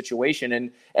of the situation,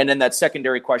 and then that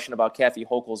secondary question about Kathy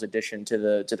Hochul's addition to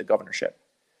the governorship.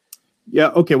 Yeah.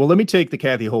 Okay. Well, let me take the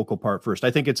Kathy Hochul part first.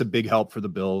 I think it's a big help for the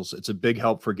Bills. It's a big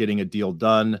help for getting a deal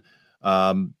done.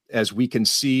 As we can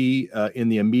see in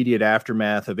the immediate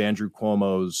aftermath of Andrew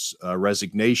Cuomo's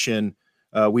resignation,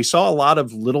 we saw a lot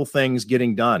of little things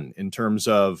getting done in terms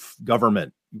of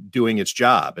government doing its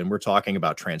job. And we're talking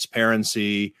about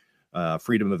transparency,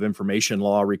 freedom of information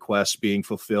law requests being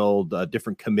fulfilled,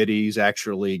 different committees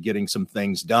actually getting some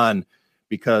things done,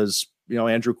 because,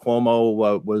 Andrew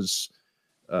Cuomo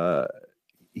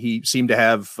he seemed to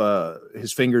have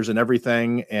his fingers in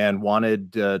everything and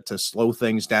wanted to slow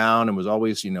things down and was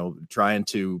always, trying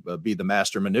to be the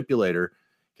master manipulator.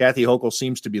 Kathy Hochul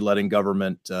seems to be letting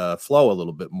government flow a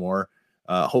little bit more.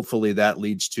 Hopefully that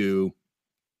leads to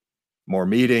more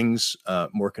meetings,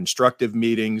 more constructive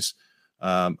meetings.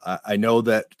 I know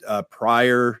that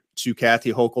prior to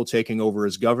Kathy Hochul taking over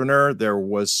as governor, there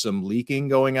was some leaking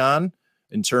going on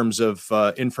in terms of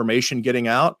information getting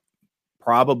out.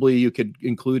 Probably you could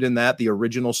include in that the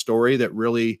original story that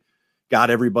really got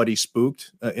everybody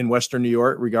spooked in Western New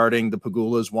York regarding the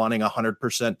Pegulas wanting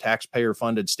 100%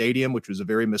 taxpayer-funded stadium, which was a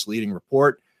very misleading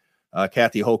report.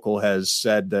 Kathy Hochul has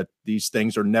said that these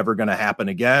things are never going to happen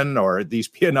again, or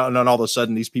and all of a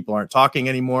sudden these people aren't talking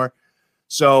anymore.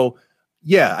 So,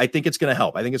 yeah, I think it's going to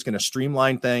help. I think it's going to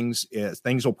streamline things.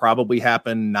 Things will probably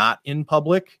happen not in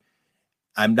public.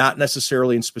 I'm not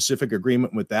necessarily in specific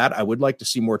agreement with that. I would like to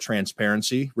see more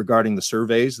transparency regarding the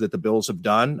surveys that the Bills have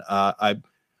done.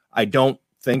 I don't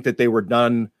think that they were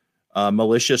done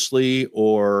maliciously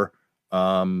or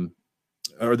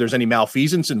there's any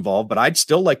malfeasance involved, but I'd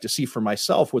still like to see for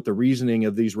myself what the reasoning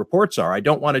of these reports are. I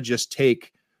don't want to just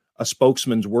take a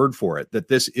spokesman's word for it, that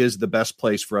this is the best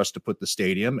place for us to put the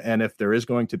stadium. And if there is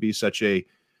going to be such a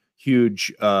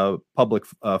huge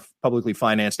publicly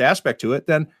financed aspect to it,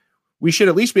 then we should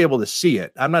at least be able to see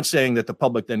it. I'm not saying that the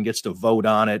public then gets to vote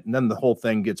on it and then the whole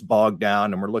thing gets bogged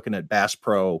down and we're looking at Bass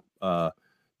Pro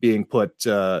being put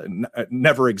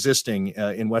never existing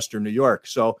in Western New York.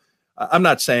 So I'm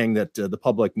not saying that the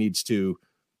public needs to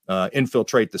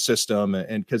infiltrate the system,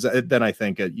 and because then I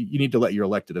think you need to let your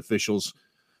elected officials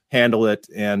handle it.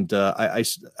 And I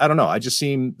don't know. I just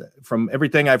seem, from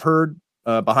everything I've heard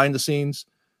behind the scenes,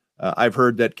 I've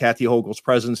heard that Kathy Hochul's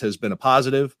presence has been a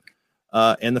positive.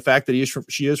 And the fact that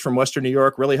she is from Western New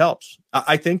York really helps.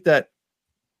 I think that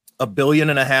 $1.5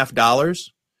 billion,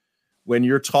 when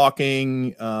you're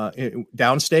talking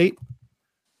downstate,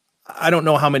 I don't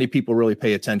know how many people really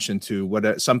pay attention to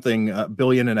what something $1.5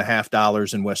 billion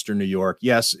in Western New York.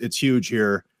 Yes, it's huge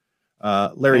here.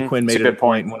 Larry Quinn made a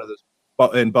point in one of the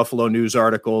in Buffalo News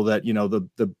article that,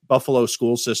 the Buffalo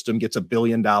school system gets $1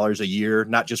 billion a year,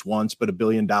 not just once, but $1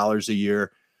 billion a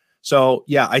year. So,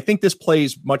 yeah, I think this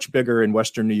plays much bigger in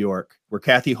Western New York, where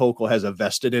Kathy Hochul has a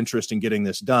vested interest in getting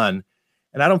this done.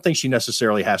 And I don't think she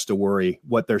necessarily has to worry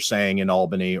what they're saying in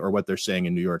Albany or what they're saying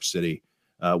in New York City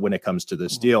when it comes to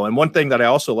this deal. And one thing that I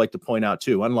also like to point out,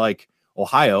 too, unlike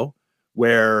Ohio,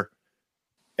 where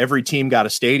every team got a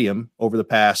stadium over the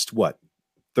past,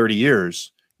 30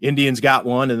 years, Indians got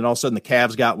one, and then all of a sudden the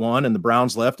Cavs got one, and the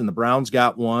Browns left, and the Browns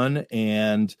got one,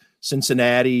 and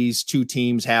Cincinnati's two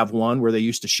teams have one where they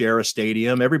used to share a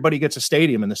stadium. Everybody gets a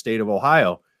stadium in the state of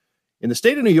Ohio. In the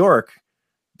state of New York,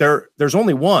 there's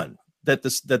only one that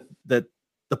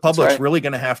The public's right. really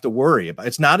going to have to worry about.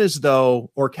 It's not as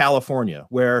though, or California,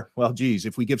 where, well, geez,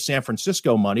 if we give San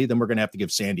Francisco money, then we're going to have to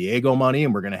give San Diego money,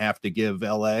 and we're going to have to give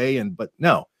LA. But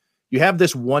no, you have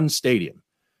this one stadium.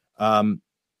 The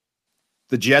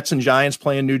Jets and Giants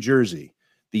play in New Jersey.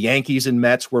 The Yankees and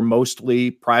Mets were mostly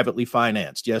privately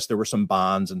financed. Yes, there were some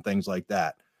bonds and things like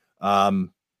that.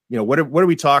 What are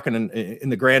we talking in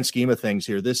the grand scheme of things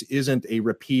here? This isn't a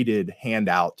repeated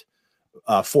handout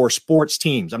for sports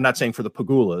teams. I'm not saying for the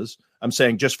Pegulas. I'm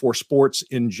saying just for sports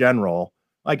in general.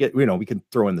 I get, we can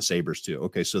throw in the Sabres too.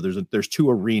 Okay, so there's two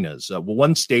arenas,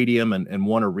 one stadium and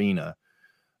one arena.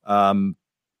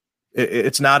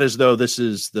 It's not as though this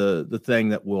is the thing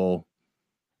that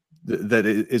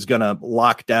is going to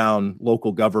lock down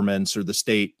local governments or the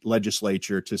state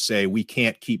legislature to say we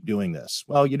can't keep doing this.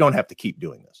 Well, you don't have to keep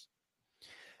doing this.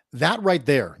 That right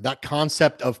there, that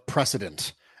concept of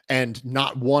precedent and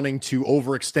not wanting to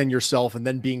overextend yourself and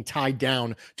then being tied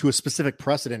down to a specific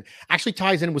precedent actually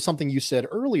ties in with something you said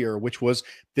earlier, which was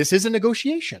this is a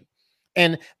negotiation.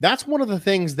 And that's one of the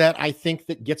things that I think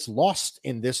that gets lost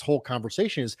in this whole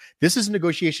conversation is this is a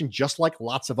negotiation just like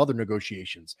lots of other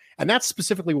negotiations. And that's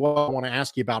specifically what I want to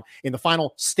ask you about in the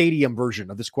final stadium version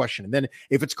of this question. And then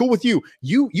if it's cool with you,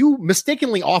 you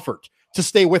mistakenly offered to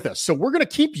stay with us. So we're going to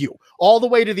keep you all the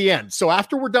way to the end. So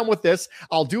after we're done with this,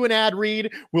 I'll do an ad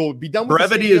read. We'll be done with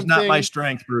brevity is not my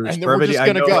strength, Bruce. And then brevity,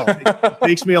 we're just going to go. It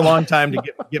takes me a long time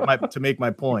to make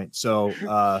my point. So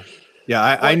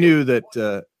I knew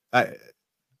that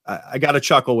I got a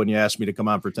chuckle when you asked me to come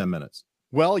on for 10 minutes.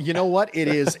 Well, you know what? It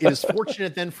is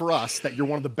fortunate then for us that you're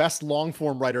one of the best long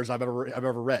form writers I've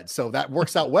ever read. So that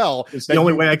works out well. It's the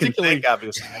only way I can think,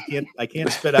 obviously. I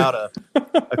can't spit out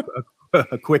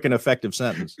a quick and effective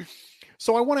sentence.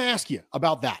 So I want to ask you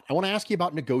about that. I want to ask you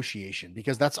about negotiation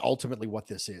because that's ultimately what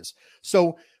this is.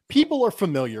 So people are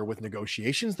familiar with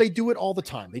negotiations. They do it all the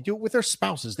time. They do it with their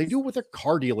spouses. They do it with their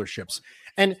car dealerships.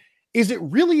 And is it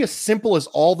really as simple as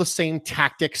all the same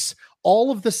tactics,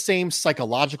 all of the same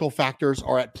psychological factors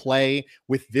are at play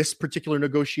with this particular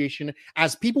negotiation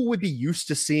as people would be used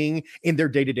to seeing in their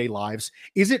day-to-day lives?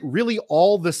 Is it really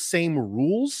all the same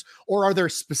rules, or are there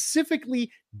specifically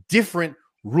different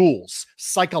rules,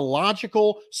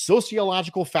 psychological,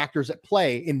 sociological factors at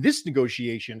play in this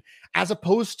negotiation as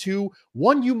opposed to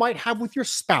one you might have with your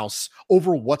spouse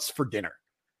over what's for dinner?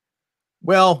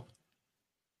 Well,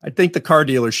 I think the car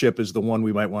dealership is the one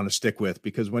we might want to stick with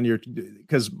because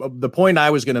the point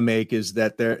I was going to make is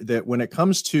that when it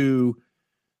comes to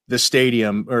the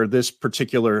stadium or this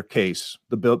particular case,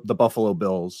 the Buffalo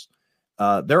Bills,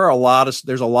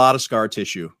 there's a lot of scar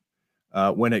tissue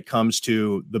when it comes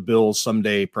to the Bills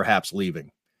someday perhaps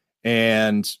leaving,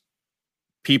 and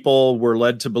people were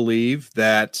led to believe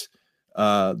that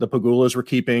the Pegulas were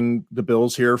keeping the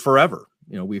Bills here forever.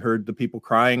 We heard the people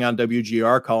crying on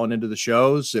WGR calling into the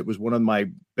shows. It was one of my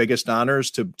biggest honors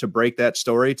to break that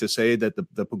story, to say that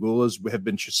the Pegulas have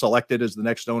been selected as the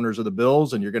next owners of the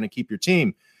Bills and you're going to keep your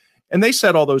team. And they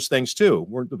said all those things too.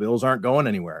 The Bills aren't going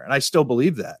anywhere. And I still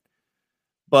believe that.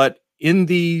 But in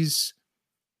these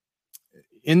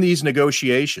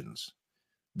negotiations,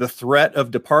 the threat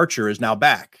of departure is now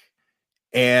back.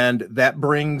 And that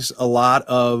brings a lot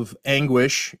of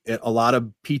anguish, a lot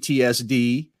of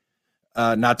PTSD.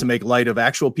 Not to make light of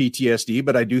actual PTSD,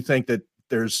 but I do think that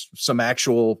there's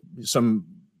some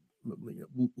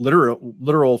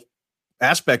literal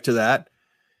aspect to that.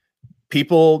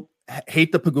 People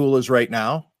hate the Pegulas right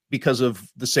now because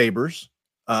of the Sabres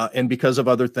and because of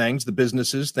other things, the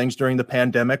businesses, things during the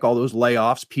pandemic, all those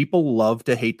layoffs. People love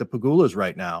to hate the Pegulas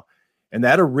right now. And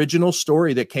that original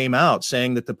story that came out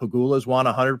saying that the Pegulas want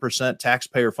 100%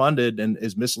 taxpayer funded, and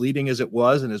as misleading as it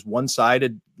was and as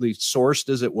one-sidedly sourced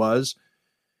as it was,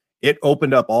 it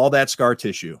opened up all that scar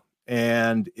tissue.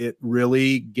 And it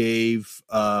really gave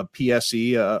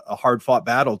PSE a hard-fought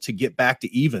battle to get back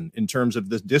to even in terms of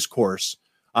the discourse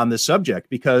on this subject.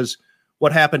 Because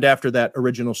what happened after that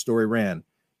original story ran?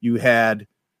 You had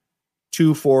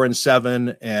 2, 4, and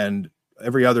 7 and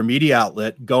every other media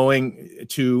outlet going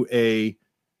to a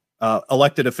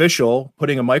elected official,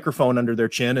 putting a microphone under their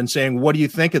chin and saying, what do you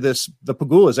think of this? The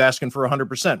Pegulas asking for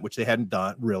 100%, which they hadn't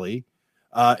done really.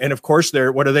 And of course,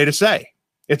 what are they to say?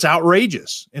 It's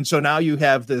outrageous. And so now you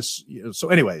have this. So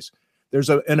anyways,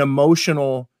 there's an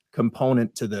emotional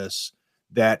component to this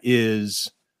that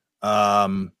is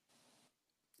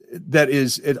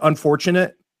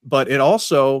unfortunate, but it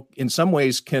also in some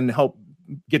ways can help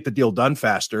get the deal done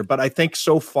faster. But I think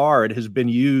so far it has been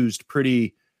used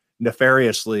pretty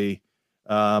nefariously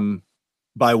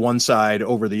by one side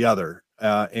over the other.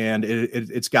 And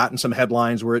it's gotten some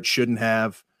headlines where it shouldn't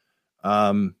have.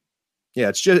 But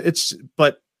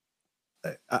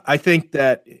I think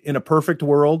that in a perfect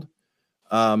world,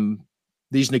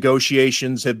 these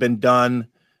negotiations have been done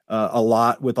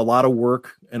with a lot of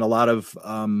work and a lot of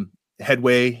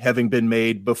headway having been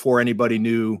made before anybody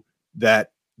knew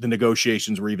that the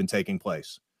negotiations were even taking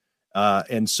place.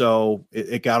 And so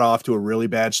it got off to a really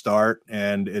bad start,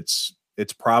 and it's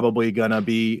probably going to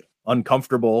be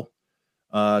uncomfortable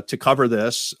to cover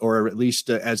this, or at least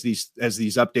as these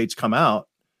updates come out,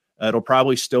 it'll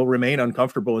probably still remain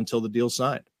uncomfortable until the deal's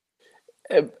signed.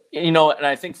 And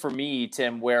I think for me,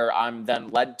 Tim, where I'm then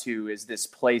led to is this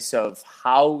place of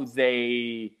how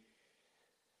they,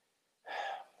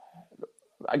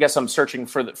 I guess I'm searching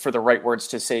for the right words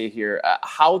to say here,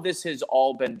 how this has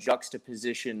all been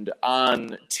juxtapositioned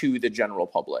on to the general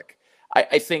public.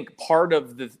 I think part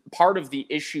of the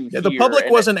issue here. The public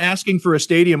wasn't asking for a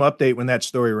stadium update when that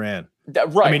story ran.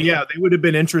 Right. I mean, yeah, they would have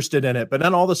been interested in it, but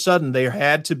then all of a sudden there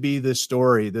had to be this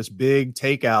story, this big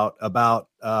takeout about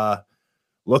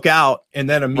look out. And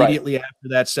then immediately after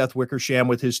that, Seth Wickersham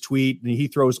with his tweet, and he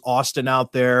throws Austin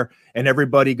out there, and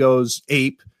everybody goes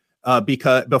ape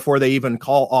because before they even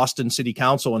call Austin City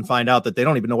Council and find out that they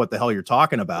don't even know what the hell you're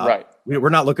talking about. Right. We're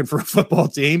not looking for a football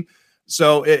team.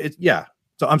 So yeah.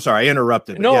 So I'm sorry, I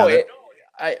interrupted. No, yeah,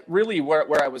 I really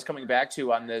where I was coming back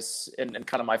to on this and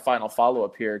kind of my final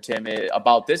follow-up here, Tim,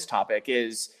 about this topic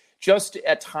is just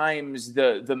at times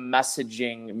the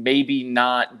messaging maybe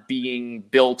not being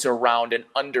built around an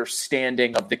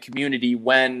understanding of the community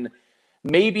when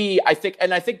maybe I think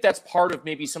that's part of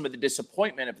maybe some of the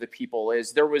disappointment of the people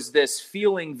is there was this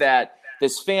feeling that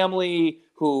this family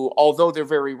who, although they're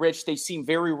very rich, they seem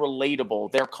very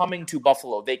relatable. They're coming to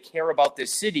Buffalo. They care about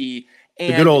this city.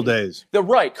 And the good old days.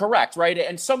 Correct.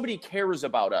 And somebody cares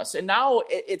about us. And now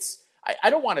I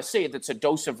don't want to say it's a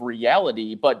dose of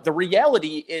reality, but the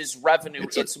reality is revenue.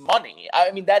 It's money.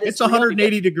 I mean, that is. It's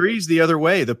 180 degrees the other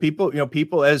way. The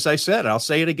people, as I said, I'll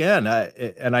say it again.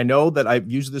 And I know that I've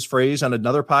used this phrase on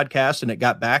another podcast and it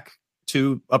got back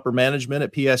to upper management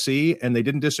at PSE and they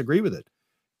didn't disagree with it.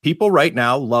 People right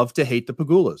now love to hate the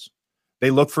Pegulas.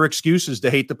 They look for excuses to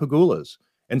hate the Pegulas.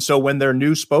 And so when their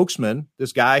new spokesman,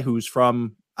 this guy who's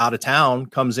from out of town,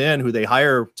 comes in, who they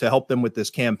hire to help them with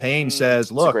this campaign,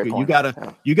 says, look, you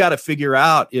gotta figure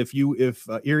out if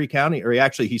Erie County, or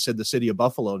actually he said the city of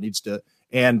Buffalo needs to,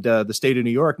 and the state of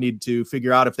New York need to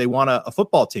figure out if they want a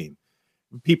football team.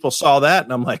 People saw that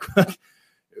and I'm like,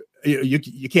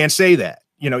 you can't say that.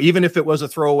 Even if it was a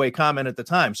throwaway comment at the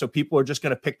time. So people are just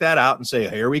going to pick that out and say,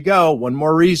 here we go. One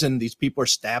more reason these people are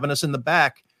stabbing us in the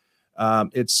back.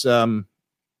 It's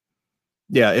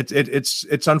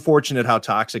unfortunate how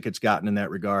toxic it's gotten in that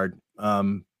regard.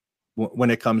 When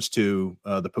it comes to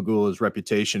the Pegulas'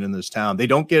 reputation in this town, they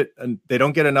don't get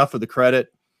enough of the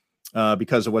credit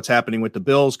because of what's happening with the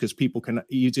Bills, because people can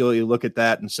easily look at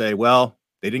that and say, well,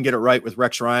 they didn't get it right with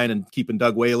Rex Ryan and keeping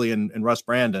Doug Whaley and Russ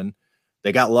Brandon.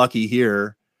 They got lucky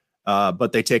here,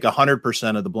 but they take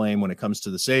 100% of the blame when it comes to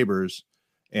the Sabres.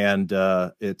 And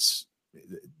that's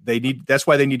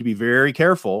why they need to be very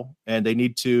careful. And they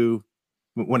need to,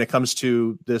 when it comes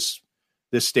to this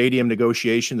stadium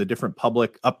negotiation, the different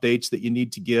public updates that you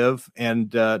need to give,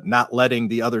 and not letting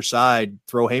the other side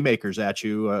throw haymakers at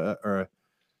you or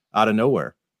out of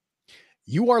nowhere.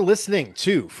 You are listening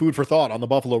to Food for Thought on the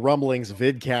Buffalo Rumblings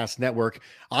Vidcast Network.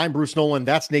 I'm Bruce Nolan.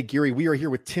 That's Nate Geary. We are here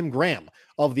with Tim Graham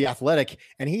of The Athletic,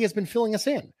 and he has been filling us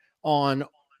in on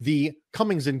the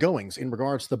comings and goings in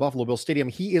regards to the Buffalo Bills Stadium.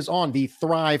 He is on the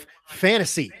Thrive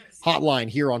Fantasy hotline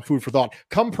here on Food for Thought.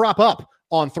 Come prop up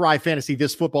on Thrive Fantasy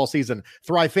this football season.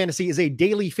 Thrive Fantasy is a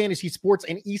daily fantasy sports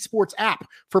and esports app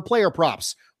for player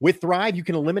props. With Thrive, you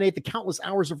can eliminate the countless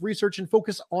hours of research and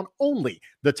focus on only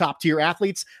the top-tier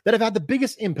athletes that have had the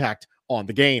biggest impact on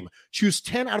the game. Choose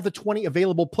 10 out of the 20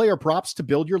 available player props to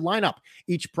build your lineup.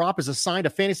 Each prop is assigned a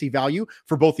fantasy value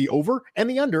for both the over and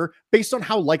the under based on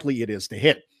how likely it is to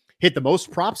hit. Hit the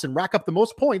most props and rack up the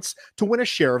most points to win a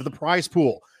share of the prize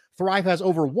pool. Thrive has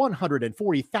over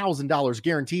 $140,000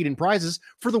 guaranteed in prizes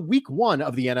for the week 1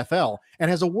 of the NFL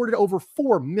and has awarded over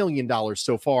 $4 million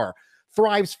so far.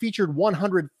 Thrive's featured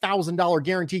 $100,000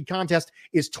 guaranteed contest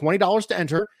is $20 to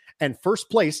enter, and first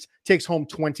place takes home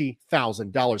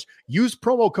 $20,000. Use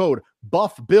promo code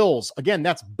BuffBills. Again,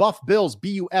 that's BuffBills,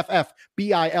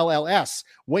 BuffBills,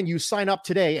 when you sign up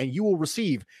today, and you will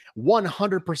receive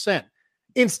 100%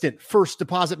 instant first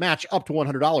deposit match up to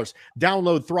 $100.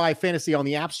 Download Thrive Fantasy on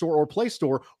the App Store or Play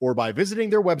Store, or by visiting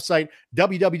their website,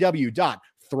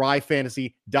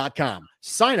 www.thrivefantasy.com.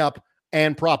 Sign up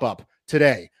and prop up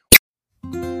today.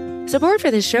 Support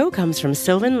for this show comes from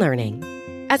Sylvan Learning.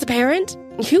 As a parent,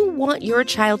 you want your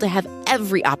child to have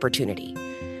every opportunity.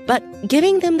 But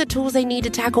giving them the tools they need to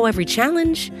tackle every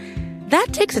challenge, that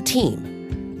takes a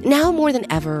team. Now more than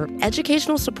ever,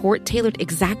 educational support tailored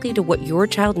exactly to what your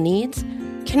child needs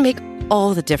can make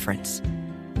all the difference.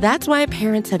 That's why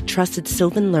parents have trusted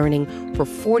Sylvan Learning for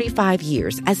 45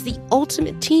 years as the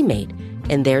ultimate teammate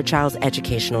in their child's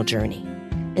educational journey,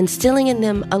 instilling in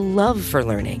them a love for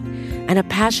learning and a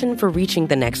passion for reaching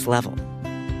the next level.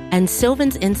 And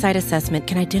Sylvan's Insight Assessment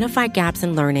can identify gaps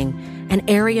in learning and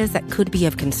areas that could be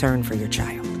of concern for your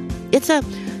child. It's a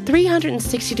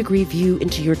 360-degree view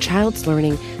into your child's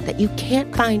learning that you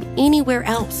can't find anywhere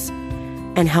else,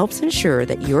 and helps ensure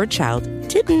that your child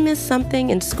didn't miss something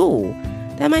in school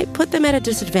that might put them at a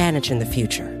disadvantage in the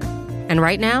future. And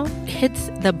right now, it's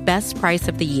the best price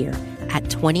of the year at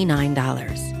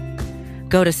 $29.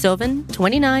 Go to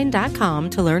sylvan29.com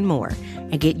to learn more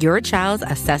and get your child's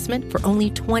assessment for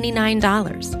only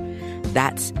 $29.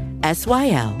 That's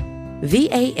SYLVAN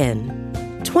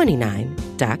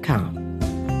 29.com.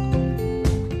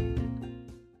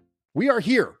 We are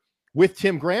here with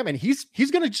Tim Graham, and he's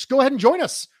going to just go ahead and join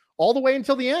us all the way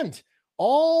until the end.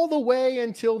 All the way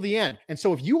until the end. And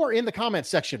so if you are in the comment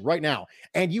section right now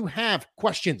and you have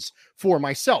questions for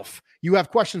myself, you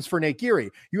have questions for Nate Geary,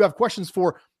 you have questions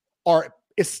for our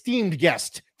esteemed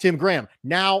guest, Tim Graham,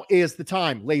 now is the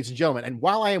time, ladies and gentlemen. And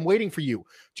while I am waiting for you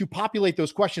to populate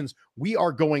those questions, we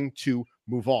are going to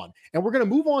move on. And we're going to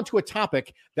move on to a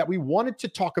topic that we wanted to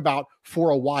talk about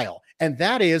for a while, and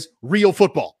that is real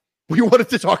football. We wanted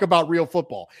to talk about real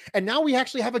football. And now we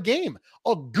actually have a game,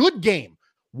 a good game,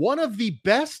 one of the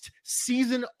best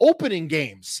season opening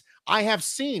games I have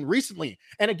seen recently,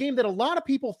 and a game that a lot of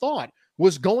people thought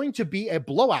was going to be a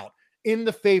blowout in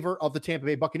the favor of the Tampa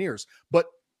Bay Buccaneers. But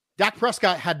Dak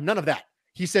Prescott had none of that.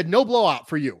 He said, no blowout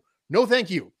for you. No,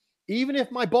 thank you. Even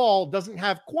if my ball doesn't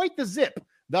have quite the zip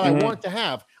that I want it to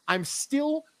have, I'm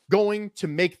still going to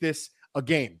make this a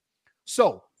game.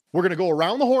 So we're going to go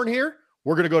around the horn here.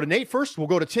 We're going to go to Nate first. We'll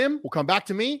go to Tim. We'll come back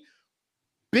to me.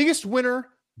 Biggest winner,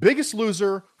 biggest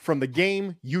loser from the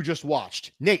game you just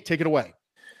watched. Nate, take it away.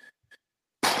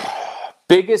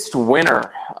 Biggest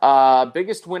winner.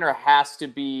 Biggest winner has to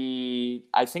be,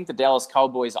 I think, the Dallas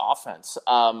Cowboys offense.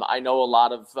 I know a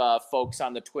lot of folks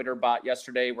on the Twitter bot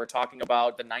yesterday were talking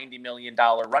about the $90 million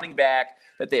running back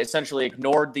that they essentially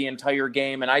ignored the entire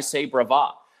game. And I say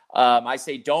brava. I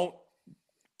say don't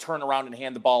turn around and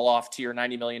hand the ball off to your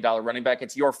 $90 million running back.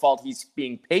 It's your fault he's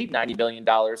being paid $90 million,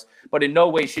 but in no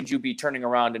way should you be turning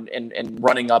around and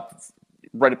running up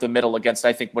right up the middle against,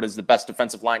 I think, what is the best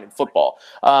defensive line in football.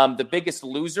 The biggest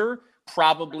loser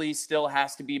probably still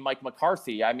has to be Mike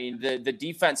McCarthy. I mean, the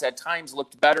defense at times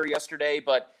looked better yesterday,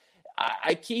 but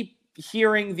I keep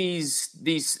hearing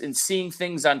these and seeing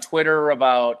things on Twitter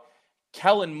about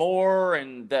Kellen Moore,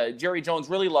 and Jerry Jones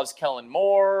really loves Kellen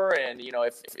Moore. And, you know,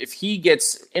 if he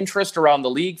gets interest around the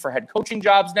league for head coaching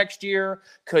jobs next year,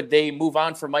 could they move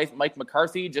on from Mike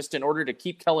McCarthy just in order to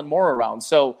keep Kellen Moore around?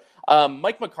 So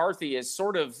Mike McCarthy is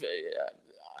sort of,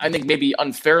 I think, maybe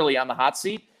unfairly on the hot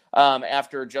seat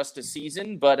after just a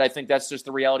season. But I think that's just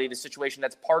the reality of the situation.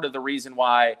 That's part of the reason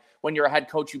why when you're a head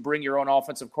coach, you bring your own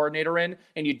offensive coordinator in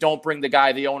and you don't bring the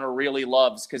guy the owner really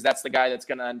loves, because that's the guy that's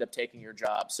going to end up taking your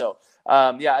job. So,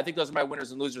 yeah, I think those are my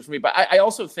winners and losers for me. But I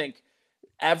also think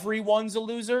everyone's a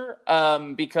loser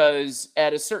because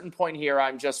at a certain point here,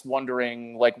 I'm just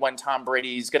wondering, like, when Tom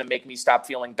Brady is going to make me stop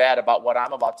feeling bad about what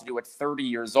I'm about to do at 30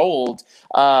 years old.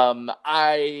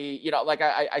 I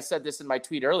said this in my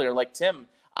tweet earlier, like, Tim,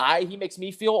 he makes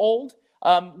me feel old.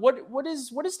 What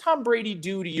does Tom Brady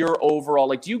do to your overall,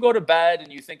 like, do you go to bed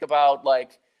and you think about,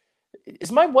 like,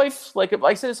 is my wife, like,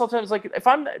 I say this all the time, like, if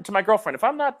I'm to my girlfriend, if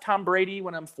I'm not Tom Brady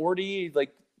when I'm 40,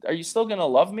 like, are you still going to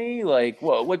love me? Like,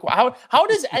 whoa, like, how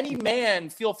does any man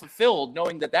feel fulfilled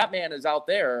knowing that man is out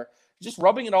there just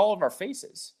rubbing it all over our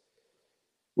faces?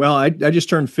 Well, I just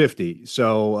turned 50,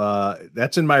 so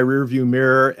that's in my rearview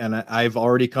mirror, and I've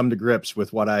already come to grips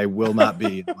with what I will not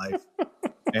be in life.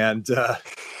 And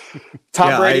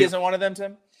Tom Brady isn't one of them,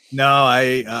 Tim? No,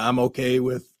 I'm okay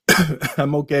with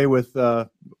I'm okay with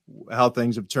how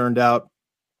things have turned out.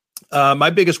 My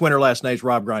biggest winner last night is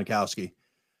Rob Gronkowski.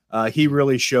 He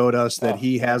really showed us that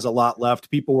he has a lot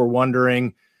left. People were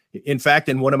wondering. In fact,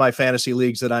 in one of my fantasy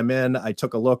leagues that I'm in, I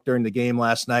took a look during the game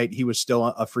last night. He was still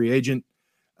a free agent.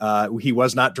 He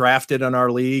was not drafted in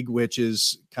our league, which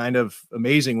is kind of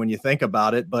amazing when you think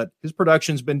about it, but his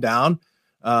production's been down.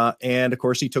 And of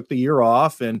course he took the year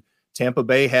off, and Tampa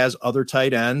Bay has other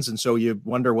tight ends. And so you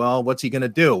wonder, well, what's he going to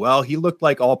do? Well, he looked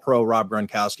like all pro Rob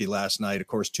Gronkowski last night. Of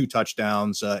course, 2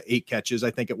 touchdowns, 8 catches,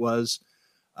 I think it was.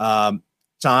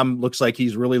 Tom looks like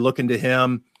he's really looking to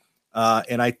him.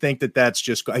 And I think that's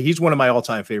he's one of my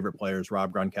all-time favorite players.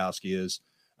 Rob Gronkowski is.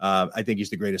 I think he's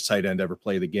the greatest tight end to ever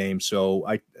play the game. So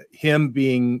him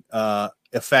being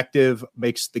effective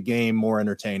makes the game more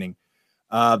entertaining.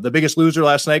 The biggest loser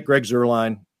last night, Greg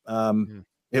Zuerlein.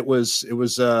 It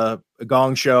was a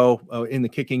gong show in the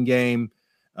kicking game.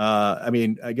 I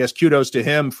mean, I guess kudos to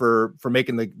him for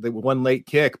making the one late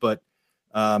kick, but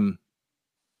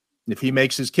if he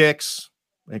makes his kicks,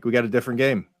 I think we got a different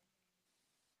game.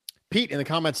 Pete in the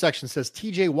comment section says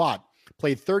TJ Watt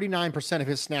played 39% of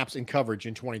his snaps in coverage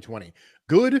in 2020.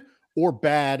 Good or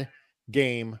bad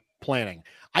game planning?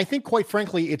 I think, quite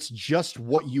frankly, it's just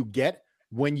what you get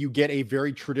when you get a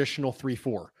very traditional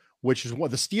 3-4, which is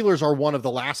what the Steelers are, one of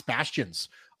the last bastions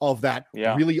of that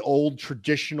really old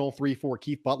traditional 3-4.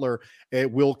 Keith Butler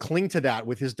will cling to that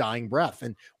with his dying breath.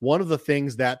 And one of the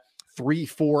things that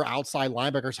 3-4 outside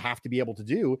linebackers have to be able to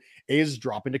do is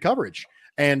drop into coverage.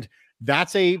 And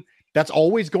that's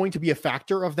always going to be a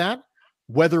factor of that,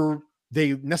 whether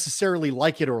they necessarily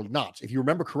like it or not. If you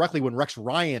remember correctly, when Rex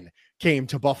Ryan came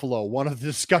to Buffalo, one of the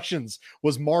discussions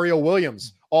was Mario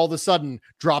Williams all of a sudden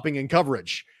dropping in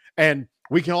coverage. And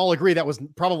we can all agree that was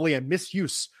probably a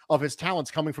misuse of his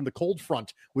talents coming from the cold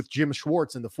front with Jim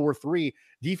Schwartz and the 4-3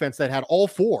 defense that had all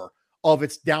four of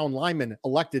its down linemen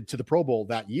elected to the Pro Bowl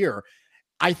that year.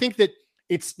 I think that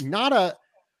it's not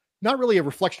really a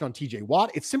reflection on TJ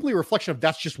Watt. It's simply a reflection of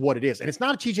that's just what it is. And it's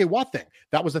not a TJ Watt thing.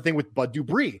 That was the thing with Bud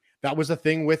Dupree. That was the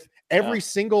thing with every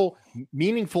single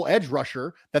meaningful edge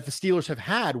rusher that the Steelers have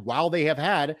had while they have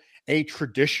had a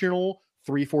traditional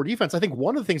 3-4 defense. I think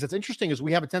one of the things that's interesting is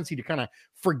we have a tendency to kind of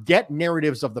forget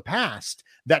narratives of the past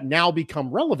that now become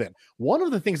relevant. One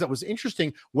of the things that was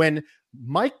interesting when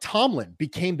Mike Tomlin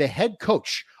became the head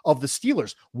coach of the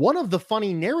Steelers, one of the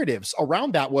funny narratives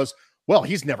around that was, well,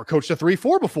 he's never coached a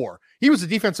 3-4 before. He was a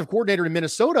defensive coordinator in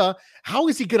Minnesota. How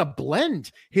is he going to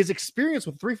blend his experience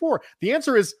with 3-4? The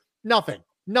answer is nothing.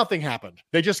 Nothing happened.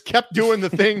 They just kept doing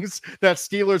the things that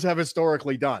Steelers have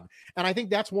historically done. And I think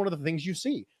that's one of the things you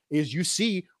see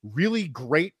really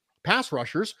great pass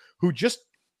rushers who just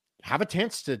have a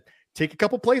chance to take a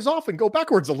couple plays off and go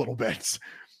backwards a little bit.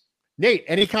 Nate,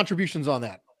 any contributions on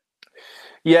that?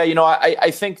 Yeah,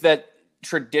 I think that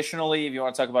traditionally, if you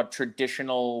want to talk about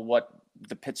traditional, what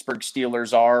the Pittsburgh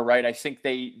Steelers are, right? I think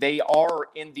they are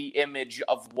in the image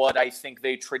of what I think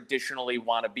they traditionally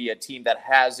want to be, a team that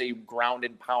has a ground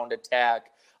and pound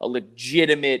attack, a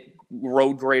legitimate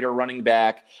road grader running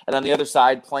back, and on the other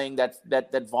side playing that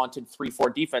vaunted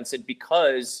 3-4 defense. And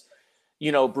because,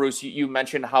 Bruce, you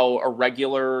mentioned how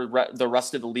irregular the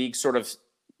rest of the league sort of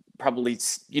probably,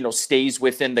 stays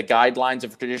within the guidelines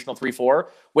of traditional 3-4.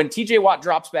 When TJ Watt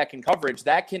drops back in coverage,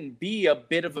 that can be a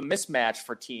bit of a mismatch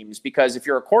for teams, because if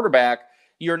you're a quarterback,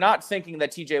 you're not thinking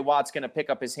that TJ Watt's going to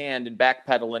pick up his hand and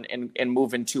backpedal and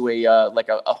move into a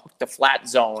hook to flat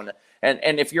zone.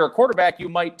 And if you're a quarterback, you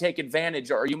might take advantage,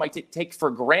 or you might take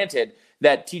for granted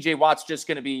that TJ Watt's just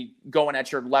going to be going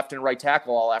at your left and right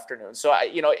tackle all afternoon. So,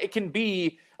 it can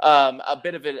be a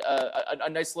bit of a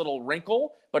nice little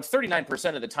wrinkle, but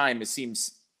 39% of the time it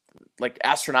seems like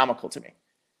astronomical to me.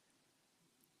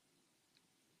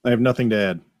 I have nothing to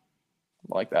add.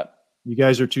 I like that. You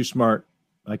guys are too smart.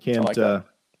 I can't.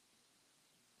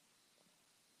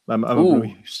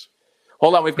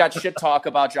 Hold on, we've got shit talk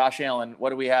about Josh Allen. What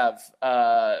do we have?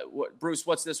 Bruce,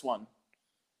 what's this one?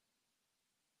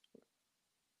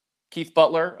 Keith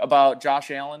Butler about Josh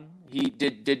Allen.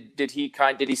 Did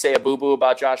he say a boo-boo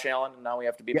about Josh Allen, and now we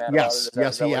have to be mad about it?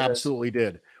 Yes, he absolutely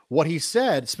did. What he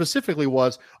said specifically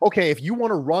was, okay, if you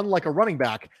want to run like a running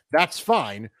back, that's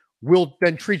fine. We'll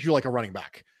then treat you like a running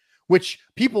back. Which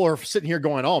people are sitting here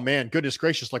going, oh man, goodness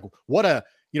gracious, like what a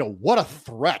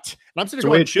threat. And I'm sitting there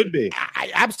going, the way it should be.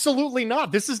 Absolutely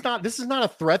not. This is not a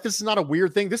threat. This is not a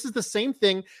weird thing. This is the same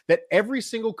thing that every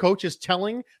single coach is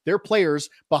telling their players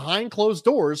behind closed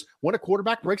doors when a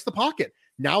quarterback breaks the pocket.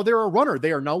 Now they're a runner.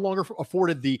 They are no longer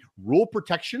afforded the rule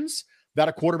protections that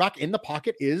a quarterback in the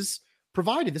pocket is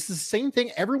provided. This is the same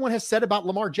thing everyone has said about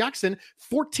Lamar Jackson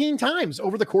 14 times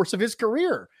over the course of his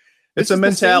career. It's a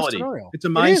mentality. It's a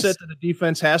mindset that the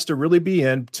defense has to really be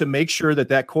in to make sure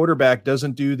that quarterback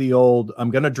doesn't do the old,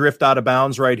 I'm going to drift out of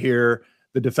bounds right here.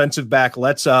 The defensive back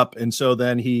lets up. And so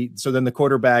then the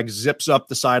quarterback zips up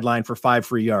the sideline for 5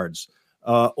 free yards,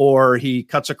 or he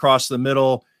cuts across the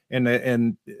middle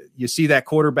and you see that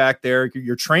quarterback there.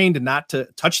 You're trained not to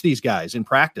touch these guys in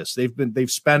practice.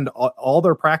 They've spent all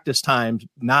their practice time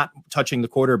not touching the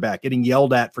quarterback, getting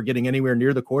yelled at for getting anywhere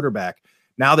near the quarterback.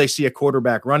 Now they see a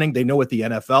quarterback running. They know what the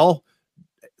NFL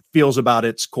feels about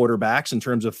its quarterbacks in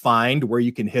terms of find where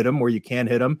you can hit them, where you can't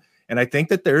hit them. And I think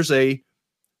that there's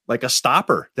like a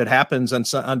stopper that happens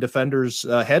on defenders'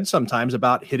 head sometimes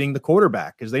about hitting the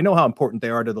quarterback, because they know how important they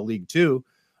are to the league too.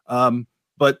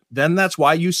 But then that's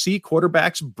why you see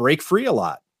quarterbacks break free a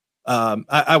lot. I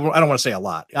don't want to say a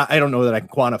lot. I don't know that I can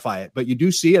quantify it, but you do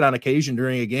see it on occasion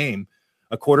during a game.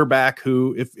 A quarterback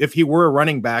who, if he were a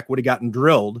running back, would have gotten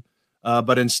drilled,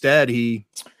 but instead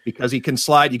because he can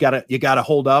slide, you gotta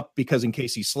hold up, because in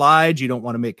case he slides, you don't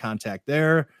want to make contact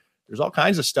there. There's all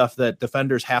kinds of stuff that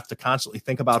defenders have to constantly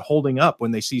think about holding up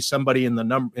when they see somebody in the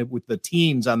number with the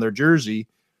teams on their jersey.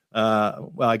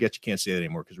 Well, I guess you can't say that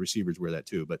anymore because receivers wear that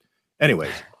too. But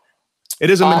anyways, it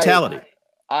is a mentality.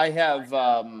 I have,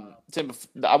 Tim,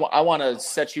 I want to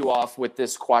set you off with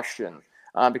this question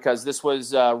because this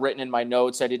was written in my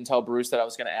notes. I didn't tell Bruce that I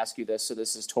was going to ask you this, so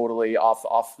this is totally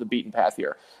off the beaten path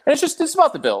here. And it's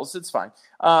about the Bills. It's fine.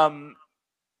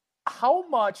 How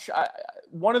much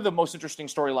one of the most interesting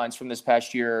storylines from this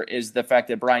past year is the fact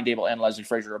that Brian Daboll and Leslie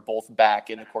Frazier are both back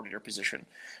in the coordinator position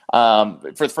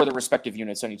for the respective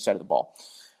units on each side of the ball.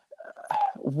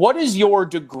 What is your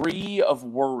degree of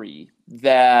worry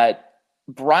that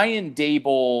Brian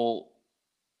Daboll,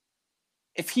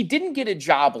 if he didn't get a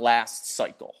job last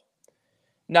cycle?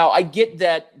 Now, I get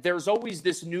that there's always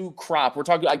this new crop.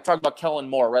 I talked about Kellen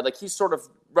Moore, right? Like, he sort of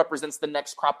represents the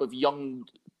next crop of young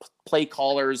play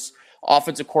callers,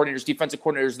 offensive coordinators, defensive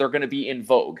coordinators. They're going to be in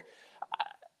vogue.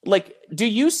 Like, do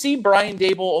you see Brian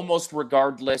Daboll almost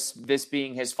regardless this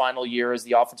being his final year as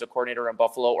the offensive coordinator in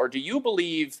Buffalo? Or do you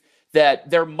believe that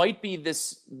there might be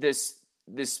this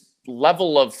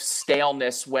level of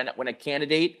staleness when a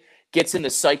candidate gets in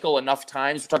the cycle enough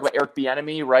times? We're talking about Eric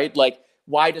Bieniemy, right? Like,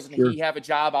 why doesn't he have a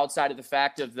job outside of the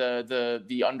fact of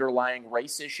the underlying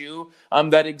race issue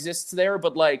that exists there?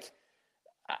 But like,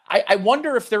 I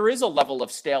wonder if there is a level of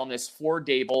staleness for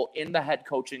Daboll in the head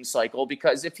coaching cycle,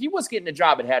 because if he was getting a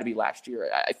job, it had to be last year,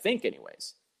 I think,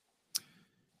 anyways.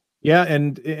 Yeah,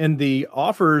 and the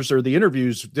offers or the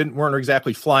interviews weren't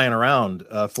exactly flying around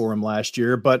for him last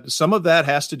year, but some of that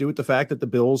has to do with the fact that the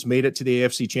Bills made it to the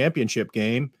AFC Championship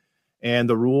game and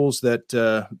the rules that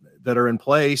are in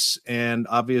place, and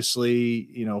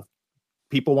obviously,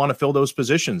 people want to fill those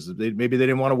positions. Maybe they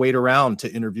didn't want to wait around to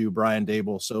interview Brian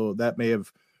Daboll, so that may have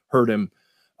hurt him.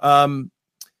 I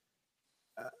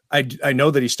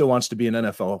know that he still wants to be an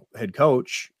NFL head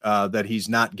coach, that he's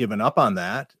not given up on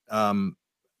that.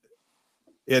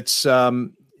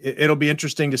 It'll be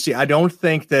interesting to see. I don't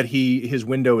think that his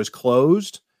window is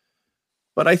closed,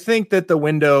 but I think that the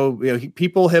window,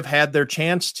 people have had their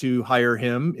chance to hire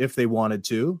him if they wanted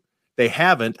to. They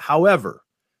haven't. However,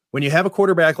 when you have a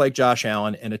quarterback like Josh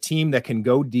Allen and a team that can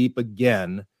go deep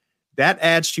again, that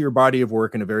adds to your body of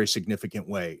work in a very significant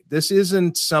way. This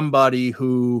isn't somebody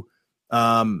who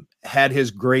had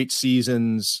his great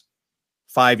seasons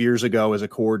 5 years ago as a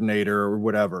coordinator or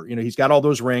whatever. He's got all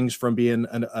those rings from being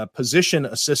a position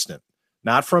assistant,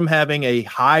 not from having a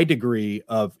high degree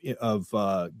of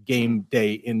game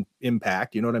day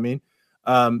impact. You know what I mean?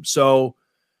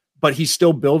 But he's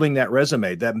still building that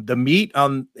resume. That the meat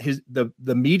on the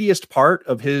meatiest part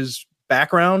of his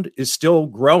background is still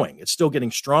growing. It's still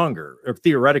getting stronger, or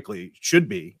theoretically should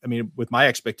be. I mean, with my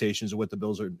expectations of what the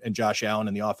Bills and Josh Allen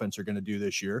and the offense are going to do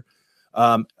this year,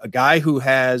 a guy who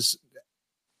has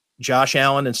Josh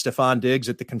Allen and Stephon Diggs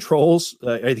at the controls,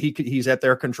 he's at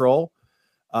their control.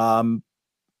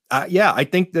 I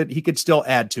think that he could still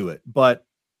add to it, but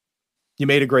you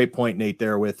made a great point, Nate,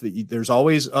 there with there's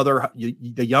always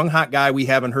the young hot guy we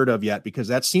haven't heard of yet, because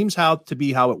that seems to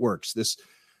be how it works.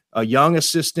 A young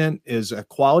assistant is a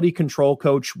quality control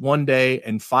coach one day,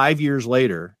 and 5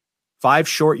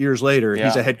 short years later,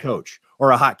 he's a head coach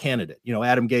or a hot candidate,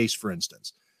 Adam Gase, for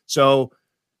instance. So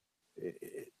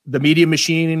the media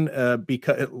machine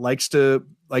because it likes to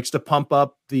pump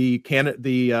up the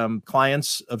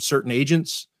clients of certain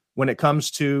agents when it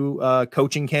comes to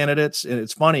coaching candidates. And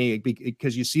it's funny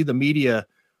because you see the media,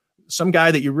 some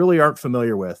guy that you really aren't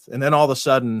familiar with, and then all of a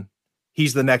sudden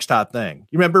he's the next hot thing.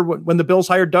 You remember when the Bills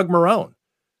hired Doug Marrone?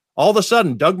 All of a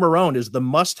sudden, Doug Marrone is the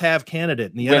must-have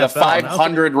candidate in the NFL. With a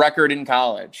 500 record in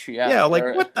college. Yeah,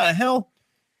 what the hell?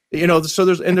 So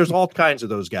there's all kinds of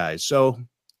those guys. So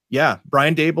yeah,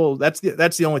 Brian Daboll, that's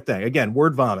the only thing. Again,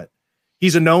 word vomit.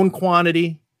 He's a known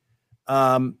quantity.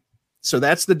 So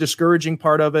that's the discouraging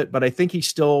part of it, but I think he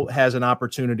still has an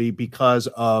opportunity because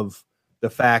of the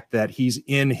fact that he's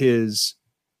in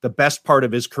the best part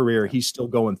of his career. He's still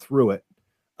going through it,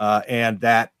 and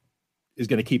that is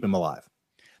going to keep him alive.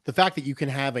 The fact that you can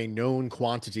have a known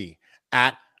quantity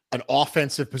at an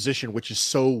offensive position, which is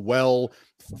so well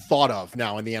thought of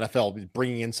now in the NFL,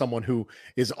 bringing in someone who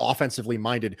is offensively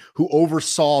minded, who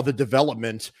oversaw the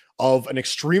development of an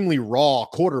extremely raw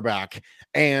quarterback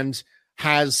and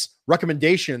has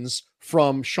recommendations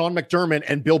from Sean McDermott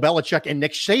and Bill Belichick and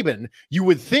Nick Saban, you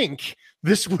would think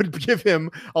this would give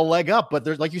him a leg up. But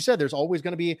there's, like you said, there's always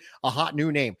going to be a hot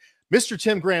new name. Mr.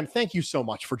 Tim Graham, thank you so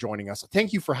much for joining us.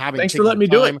 Thank you for having. Thanks for letting me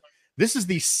do it. This is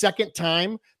the second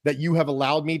time that you have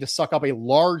allowed me to suck up a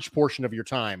large portion of your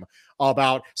time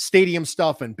about stadium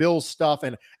stuff and Bills stuff.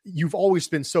 And you've always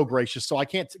been so gracious. So I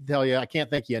can't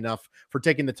thank you enough for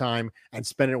taking the time and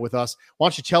spending it with us. Why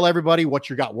don't you tell everybody what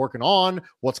you got working on,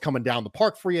 what's coming down the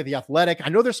park for you, The Athletic. I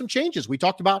know there's some changes. We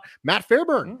talked about Matt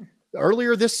Fairburn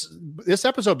earlier this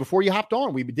episode before you hopped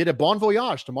on. We did a bon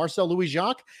voyage to Marcel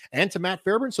Louis-Jacques and to Matt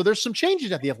Fairburn. So there's some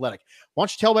changes at The Athletic. Why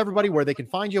don't you tell everybody where they can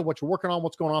find you, what you're working on,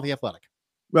 what's going on at The Athletic?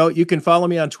 Well, you can follow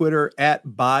me on Twitter at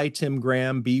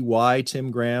 @bytimgraham, BY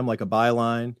Tim Graham, like a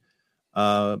byline.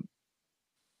 What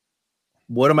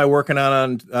am I working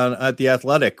on at The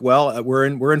Athletic? Well, we're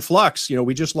in flux.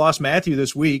 We just lost Matthew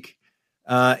this week.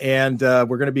 And we're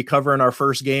going to be covering our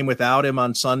first game without him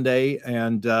on Sunday.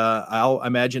 And I'll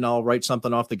imagine I'll write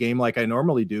something off the game like I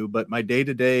normally do, but my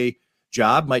day-to-day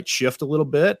job might shift a little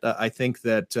bit. I think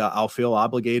that I'll feel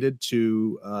obligated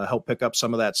to help pick up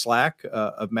some of that slack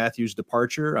of Matthew's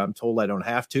departure. I'm told I don't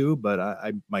have to,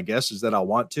 but my guess is that I'll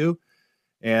want to.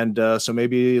 And so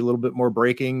maybe a little bit more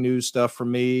breaking news stuff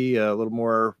from me, a little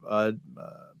more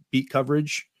beat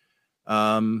coverage.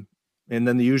 And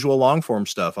then the usual long form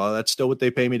stuff. That's still what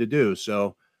they pay me to do.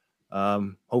 So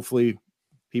hopefully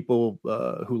people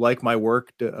who like my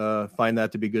work find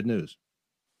that to be good news.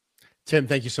 Tim,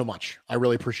 thank you so much. I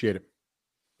really appreciate it.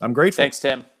 I'm grateful. Thanks,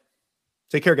 Tim.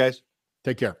 Take care, guys.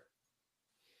 Take care.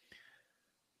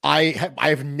 I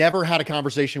have never had a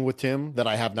conversation with Tim that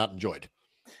I have not enjoyed.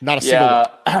 Not a single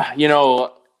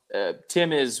one.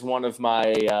 Tim is one of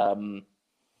my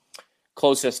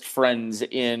closest friends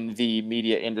in the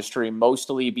media industry,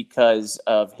 mostly because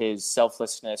of his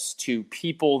selflessness to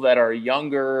people that are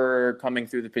younger coming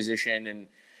through the position. And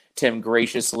Tim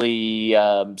graciously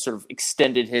sort of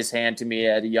extended his hand to me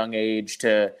at a young age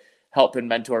to help and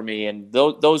mentor me. And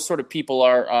those sort of people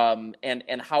are,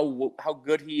 and how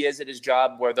good he is at his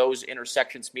job, where those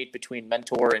intersections meet between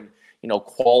mentor and,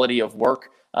 quality of work.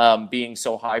 Being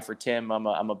so high for Tim,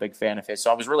 I'm a big fan of his.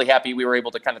 So I was really happy we were able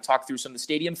to kind of talk through some of the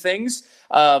stadium things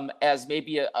as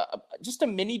maybe just a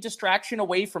mini distraction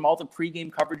away from all the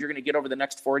pregame coverage you're going to get over the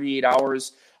next 48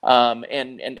 hours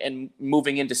and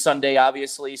moving into Sunday,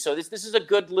 obviously. So this is a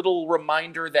good little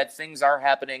reminder that things are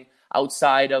happening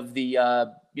outside of the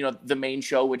the main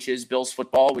show, which is Bills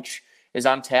football, which is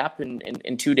on tap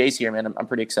in 2 days here, man. I'm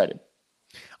pretty excited.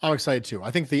 I'm excited too.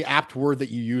 I think the apt word that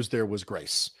you used there was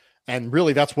grace. And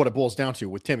really, that's what it boils down to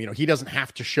with Tim. He doesn't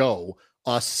have to show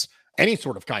us any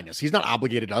sort of kindness. He's not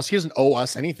obligated to us. He doesn't owe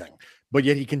us anything. But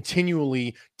yet he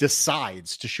continually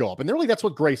decides to show up. And really, that's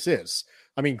what grace is.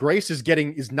 I mean, grace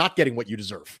is not getting what you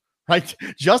deserve, right?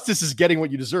 Justice is getting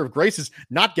what you deserve. Grace is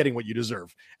not getting what you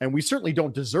deserve. And we certainly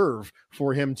don't deserve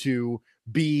for him to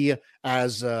be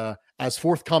as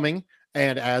forthcoming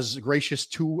and as gracious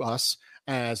to us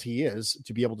as he is,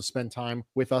 to be able to spend time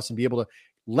with us and be able to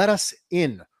let us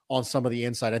in on some of the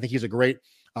insight. I think he's a great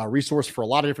resource for a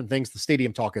lot of different things. The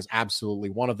Stadium Talk is absolutely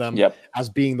one of them. Yep. As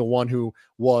being the one who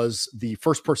was the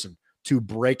first person to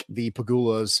break the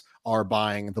Pagulas are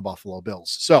buying the Buffalo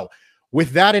Bills. So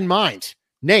with that in mind,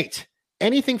 Nate,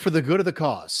 anything for the good of the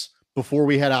cause before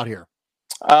we head out here?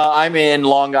 I'm in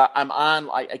Long Island.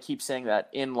 I keep saying that,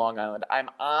 in Long Island. I'm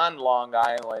on Long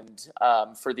Island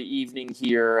for the evening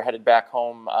here, headed back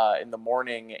home in the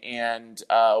morning. And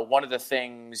one of the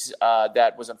things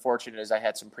that was unfortunate is I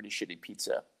had some pretty shitty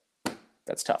pizza.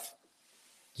 That's tough.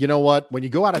 You know what? When you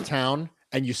go out of town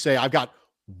and you say, I've got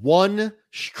one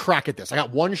crack at this, I got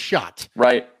one shot,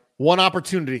 right? One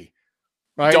opportunity,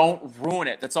 right? Don't ruin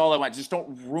it. That's all I want. Just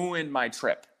don't ruin my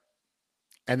trip.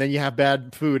 And then you have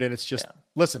bad food, and it's just,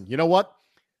 listen, you know what?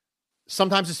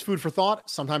 Sometimes it's food for thought.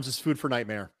 Sometimes it's food for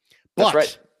nightmare. That's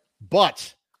right.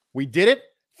 But we did it.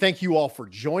 Thank you all for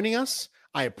joining us.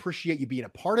 I appreciate you being a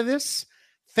part of this.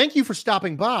 Thank you for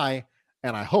stopping by,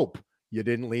 and I hope you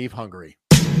didn't leave hungry.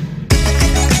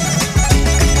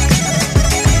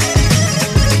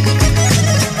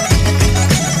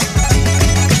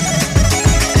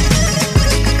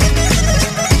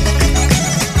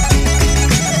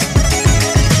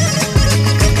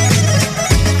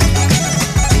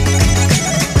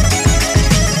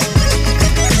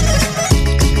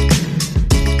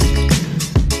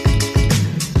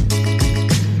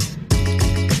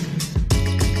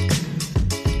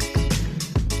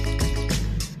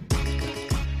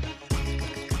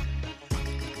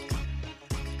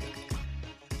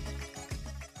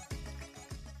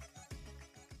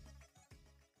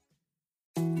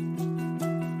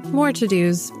 More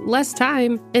to-dos, less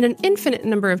time, and an infinite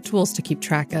number of tools to keep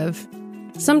track of.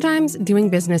 Sometimes doing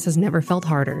business has never felt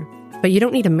harder, but you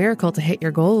don't need a miracle to hit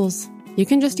your goals. You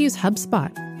can just use HubSpot,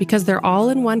 because their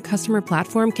all-in-one customer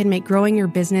platform can make growing your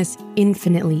business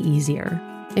infinitely easier.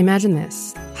 Imagine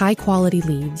this: high-quality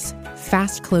leads,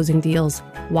 fast closing deals,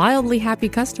 wildly happy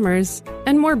customers,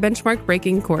 and more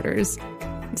benchmark-breaking quarters.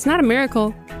 It's not a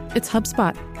miracle, it's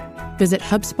HubSpot. Visit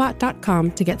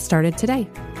HubSpot.com to get started today.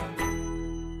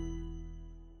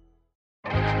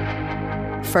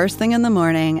 First thing in the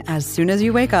morning, as soon as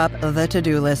you wake up, the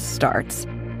to-do list starts.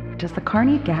 Does the car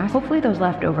need gas? Hopefully those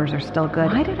leftovers are still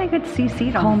good. Why did I get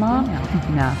CC'd on Mom?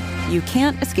 No. You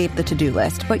can't escape the to-do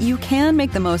list, but you can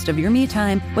make the most of your me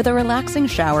time with a relaxing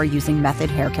shower using Method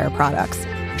Hair Care products.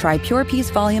 Try Pure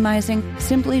Peace Volumizing,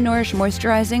 Simply Nourish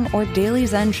Moisturizing, or Daily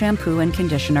Zen Shampoo and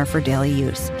Conditioner for daily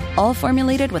use. All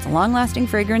formulated with long-lasting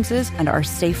fragrances and are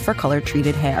safe for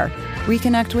color-treated hair.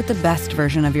 Reconnect with the best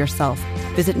version of yourself.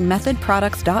 Visit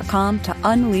methodproducts.com to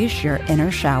unleash your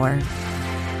inner shower.